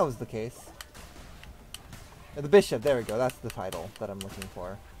 I think that was the case. The Bishop, there we go, that's the title that I'm looking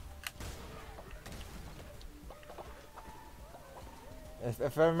for.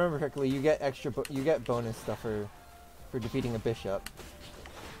 If I remember correctly, you get bonus stuff for defeating a Bishop.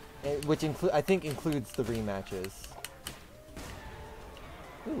 Which I think includes the rematches.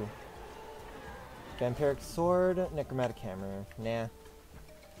 Ooh. Vampiric Sword, Necromantic Hammer. Nah.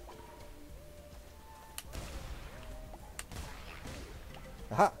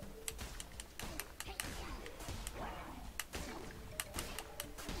 Aha!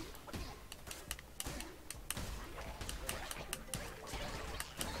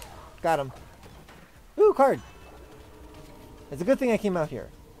 Got him. Ooh, card! It's a good thing I came out here.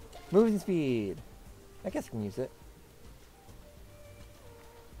 Moving speed. I guess I can use it.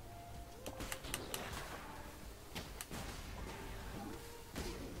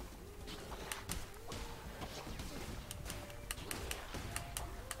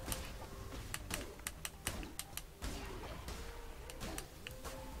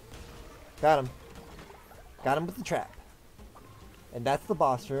 Got him. Got him with the trap. And that's the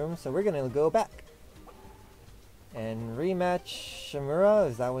boss room, so we're gonna go back. And rematch Shimura,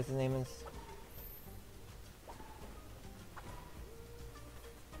 is that what his name is?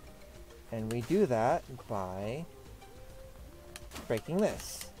 And we do that by breaking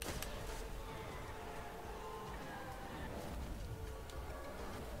this.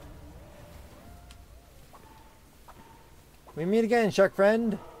 We meet again, shark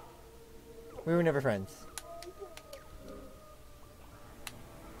friend. We were never friends.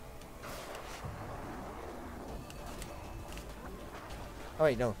 Oh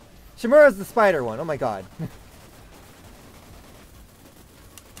wait, no. Shimura's the spider one. Oh my god.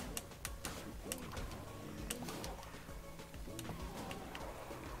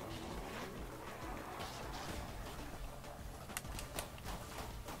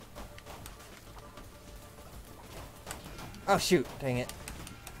 Oh shoot, dang it.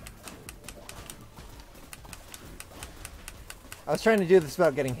 I was trying to do this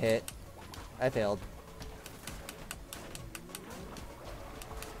without getting hit. I failed.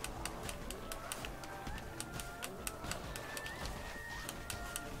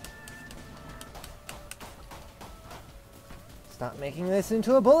 Stop making this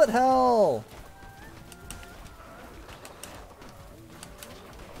into a bullet hell!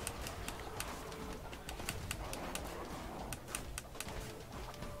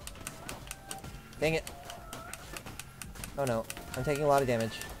 Dang it. Oh no, I'm taking a lot of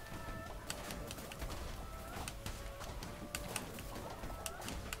damage.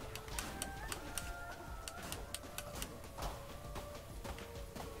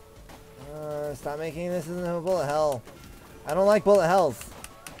 Stop making this into a bullet hell. I don't like bullet hells.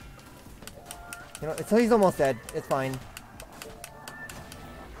 You know, so he's almost dead. It's fine.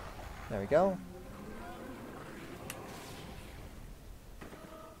 There we go.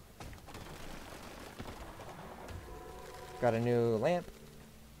 Got a new lamp.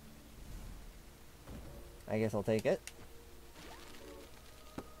 I guess I'll take it.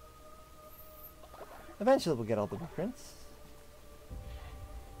 Eventually we'll get all the blueprints.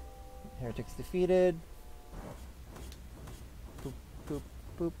 Heretics defeated. Boop, boop,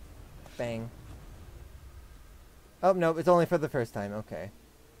 boop. Bang. Oh, no, it's only for the first time. Okay.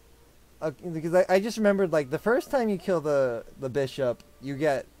 Because I just remembered, like, the first time you kill the bishop, you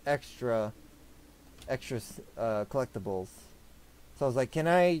get extra collectibles. So I was like, can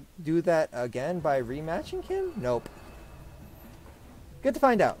I do that again by rematching him? Nope. Good to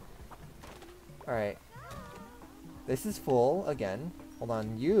find out. Alright. This is full again. Hold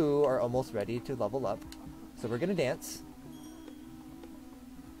on. You are almost ready to level up. So we're gonna dance.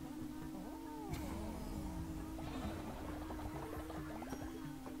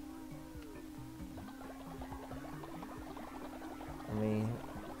 I mean,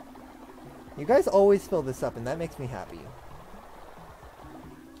 you guys always fill this up and that makes me happy.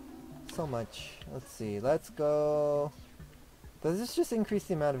 So much. Let's see. Let's go. Does this just increase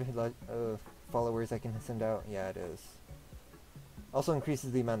the amount of followers I can send out? Yeah, it is. Also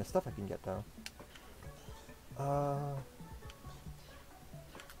increases the amount of stuff I can get, though. I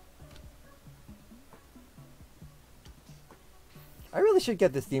really should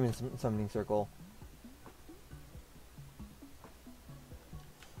get this demon summoning circle.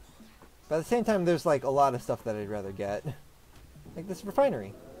 But at the same time, there's like a lot of stuff that I'd rather get. Like this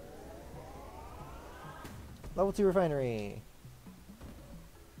refinery. Level 2 refinery.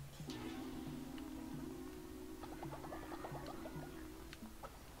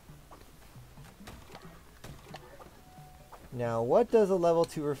 Now, what does a level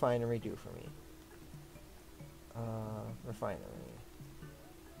 2 refinery do for me? Refinery.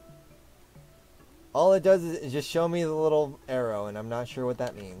 All it does is just show me the little arrow, and I'm not sure what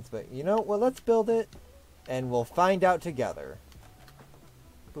that means. But you know, well, let's build it, and we'll find out together.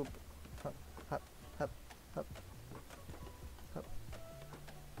 Boop. Hop, hop, hop, hop. Hop.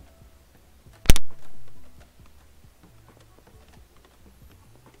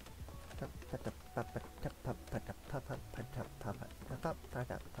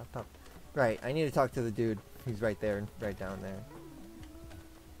 Right, I need to talk to the dude who's right there, right down there.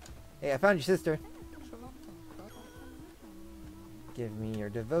 Hey, I found your sister. Give me your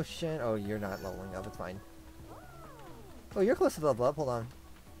devotion. Oh, you're not leveling up, it's fine. Oh, you're close to level up, hold on.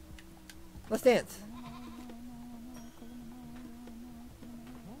 Let's dance.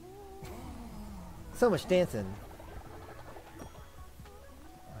 So much dancing.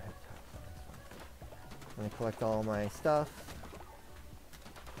 I'm gonna collect all my stuff.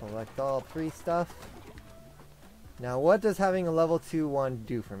 Collect all 3 stuff. Now, what does having a level 2 one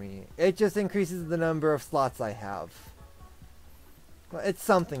do for me? It just increases the number of slots I have. Well, it's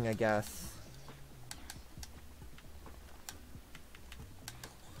something, I guess.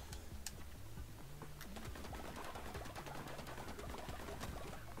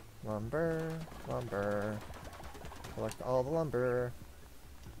 Lumber, lumber. Collect all the lumber.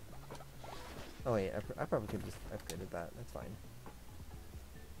 Oh wait, I probably could just upgraded that. That's fine.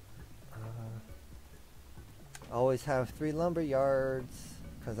 Always have 3 lumber yards,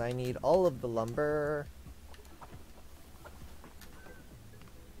 because I need all of the lumber.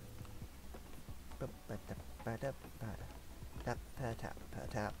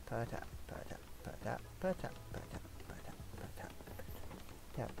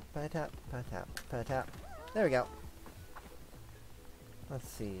 There we go. Let's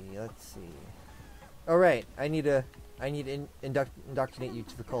see, let's see. Oh right, I need to indoctrinate you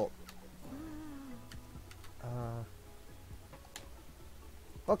to the cult.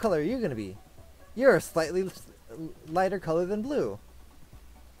 What color are you gonna be? You're a slightly lighter color than blue.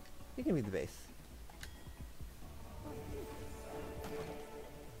 You can be the base.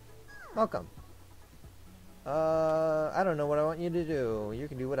 Welcome. I don't know what I want you to do. You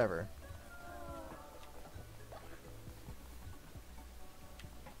can do whatever.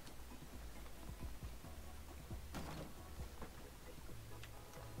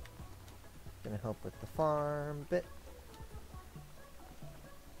 Gonna help with the farm bit.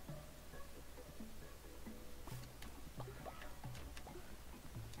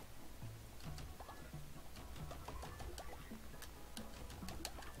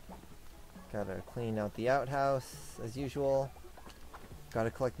 Gotta clean out the outhouse, as usual. Gotta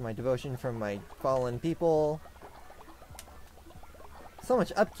collect my devotion from my fallen people. So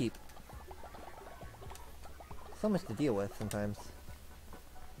much upkeep. So much to deal with sometimes.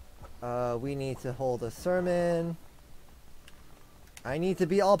 We need to hold a sermon. I need to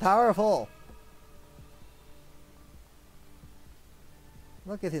be all-powerful!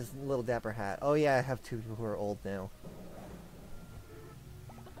 Look at his little dapper hat. Oh yeah, I have 2 who are old now.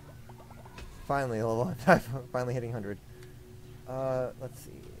 Finally, level finally hitting 100. Let's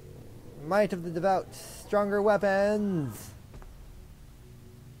see. Might of the Devout. Stronger weapons!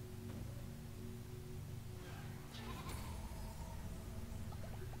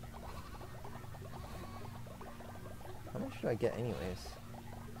 How much should I get anyways?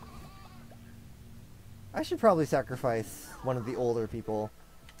 I should probably sacrifice one of the older people.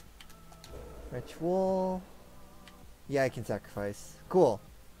 Rich wool. Yeah, I can sacrifice. Cool.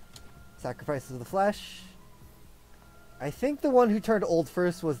 Sacrifice of the flesh. I think the one who turned old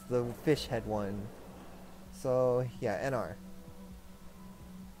first was the fish head one. So, yeah, NR.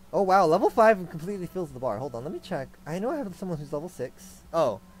 Oh, wow, level 5 completely fills the bar. Hold on, let me check. I know I have someone who's level 6.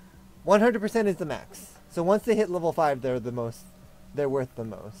 Oh, 100% is the max. So once they hit level 5, they're the most... They're worth the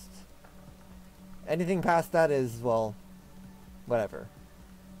most. Anything past that is, well, whatever.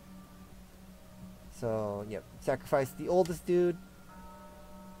 So, yep. Sacrifice the oldest dude.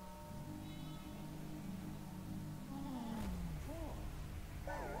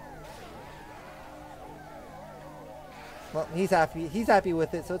 Well, he's happy. He's happy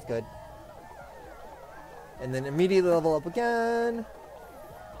with it, so it's good. And then immediately level up again.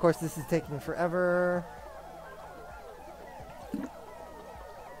 Of course, this is taking forever.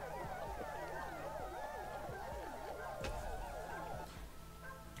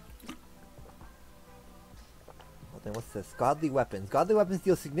 Then what's this? Godly weapons. Godly weapons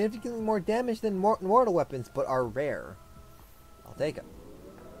deal significantly more damage than mortal weapons, but are rare. I'll take it.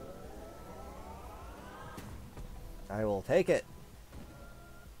 I will take it.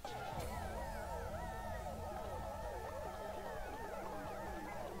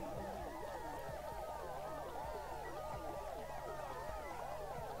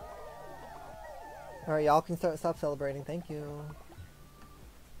 Alright, y'all can stop celebrating. Thank you.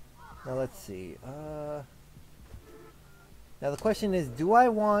 Now let's see. Now the question is, do I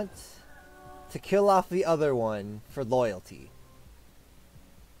want to kill off the other one for loyalty?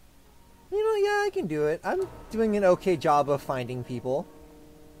 You know, yeah, I can do it. I'm doing an okay job of finding people.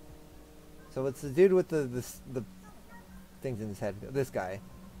 So it's the dude with the things in his head. This guy,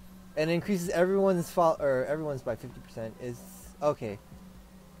 and it increases everyone's everyone's by 50%. Is okay.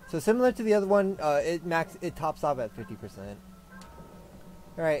 So similar to the other one, it tops off at 50%.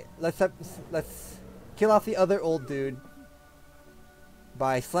 All right, let's kill off the other old dude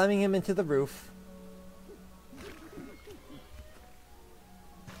by slamming him into the roof.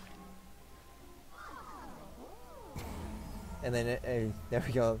 And then there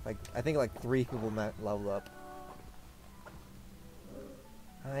we go. Like I think like 3 people leveled up.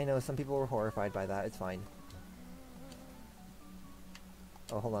 I know some people were horrified by that. It's fine.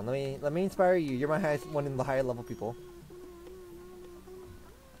 Oh, hold on. Let me inspire you. You're my highest one in the higher level people.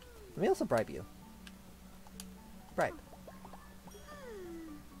 Let me also bribe you. Bribe.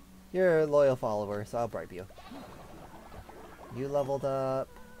 You're a loyal follower, so I'll bribe you. You leveled up.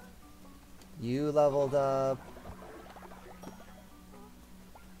 You leveled up.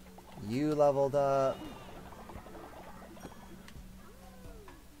 You leveled up.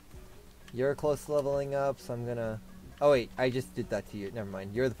 You're close to leveling up, so I'm gonna... Oh wait, I just did that to you. Never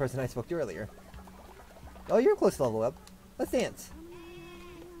mind. You're the person I spoke to earlier. Oh, you're close to level up. Let's dance.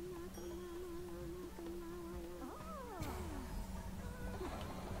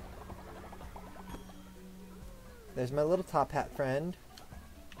 There's my little top hat friend.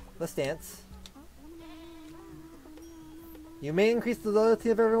 Let's dance. You may increase the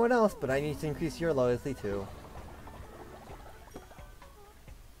loyalty of everyone else, but I need to increase your loyalty too.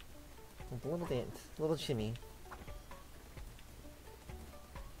 A little dance, a little shimmy.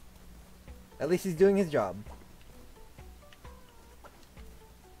 At least he's doing his job.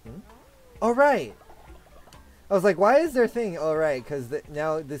 Oh right! I was like, why is there a thing? Oh right, because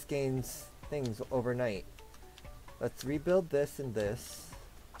now this gains things overnight. Let's rebuild this and this.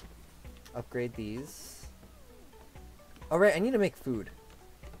 Upgrade these. Alright, I need to make food.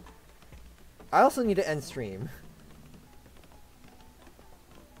 I also need to end stream.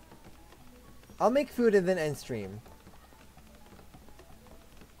 I'll make food and then end stream.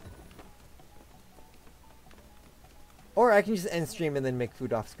 Or I can just end stream and then make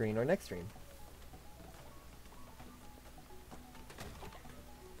food off screen or next stream.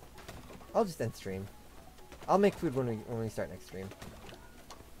 I'll just end stream. I'll make food when we start next stream.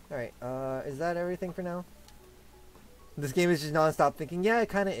 Alright, is that everything for now? This game is just non-stop thinking. Yeah, it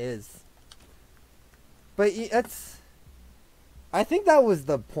kind of is. But that's... I think that was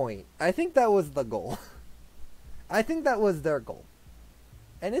the point. I think that was the goal. I think that was their goal.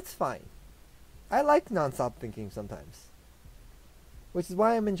 And it's fine. I like non-stop thinking sometimes. Which is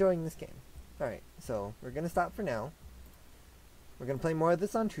why I'm enjoying this game. Alright, so we're going to stop for now. We're going to play more of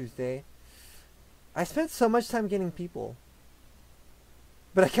this on Tuesday. I spent so much time getting people.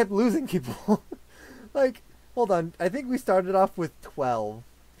 But I kept losing people. Like, hold on. I think we started off with 12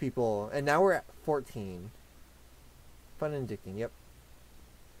 people. And now we're at 14. Fun and addicting, yep.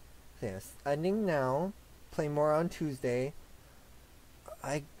 So yes, ending now. Play more on Tuesday.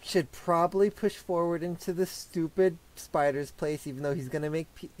 I should probably push forward into the stupid spider's place, even though he's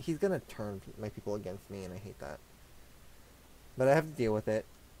gonna turn my people against me, and I hate that. But I have to deal with it.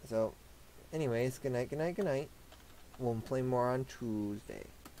 So, anyways, good night, good night, good night. We'll play more on Tuesday.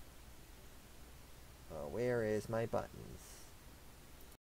 Where is my buttons?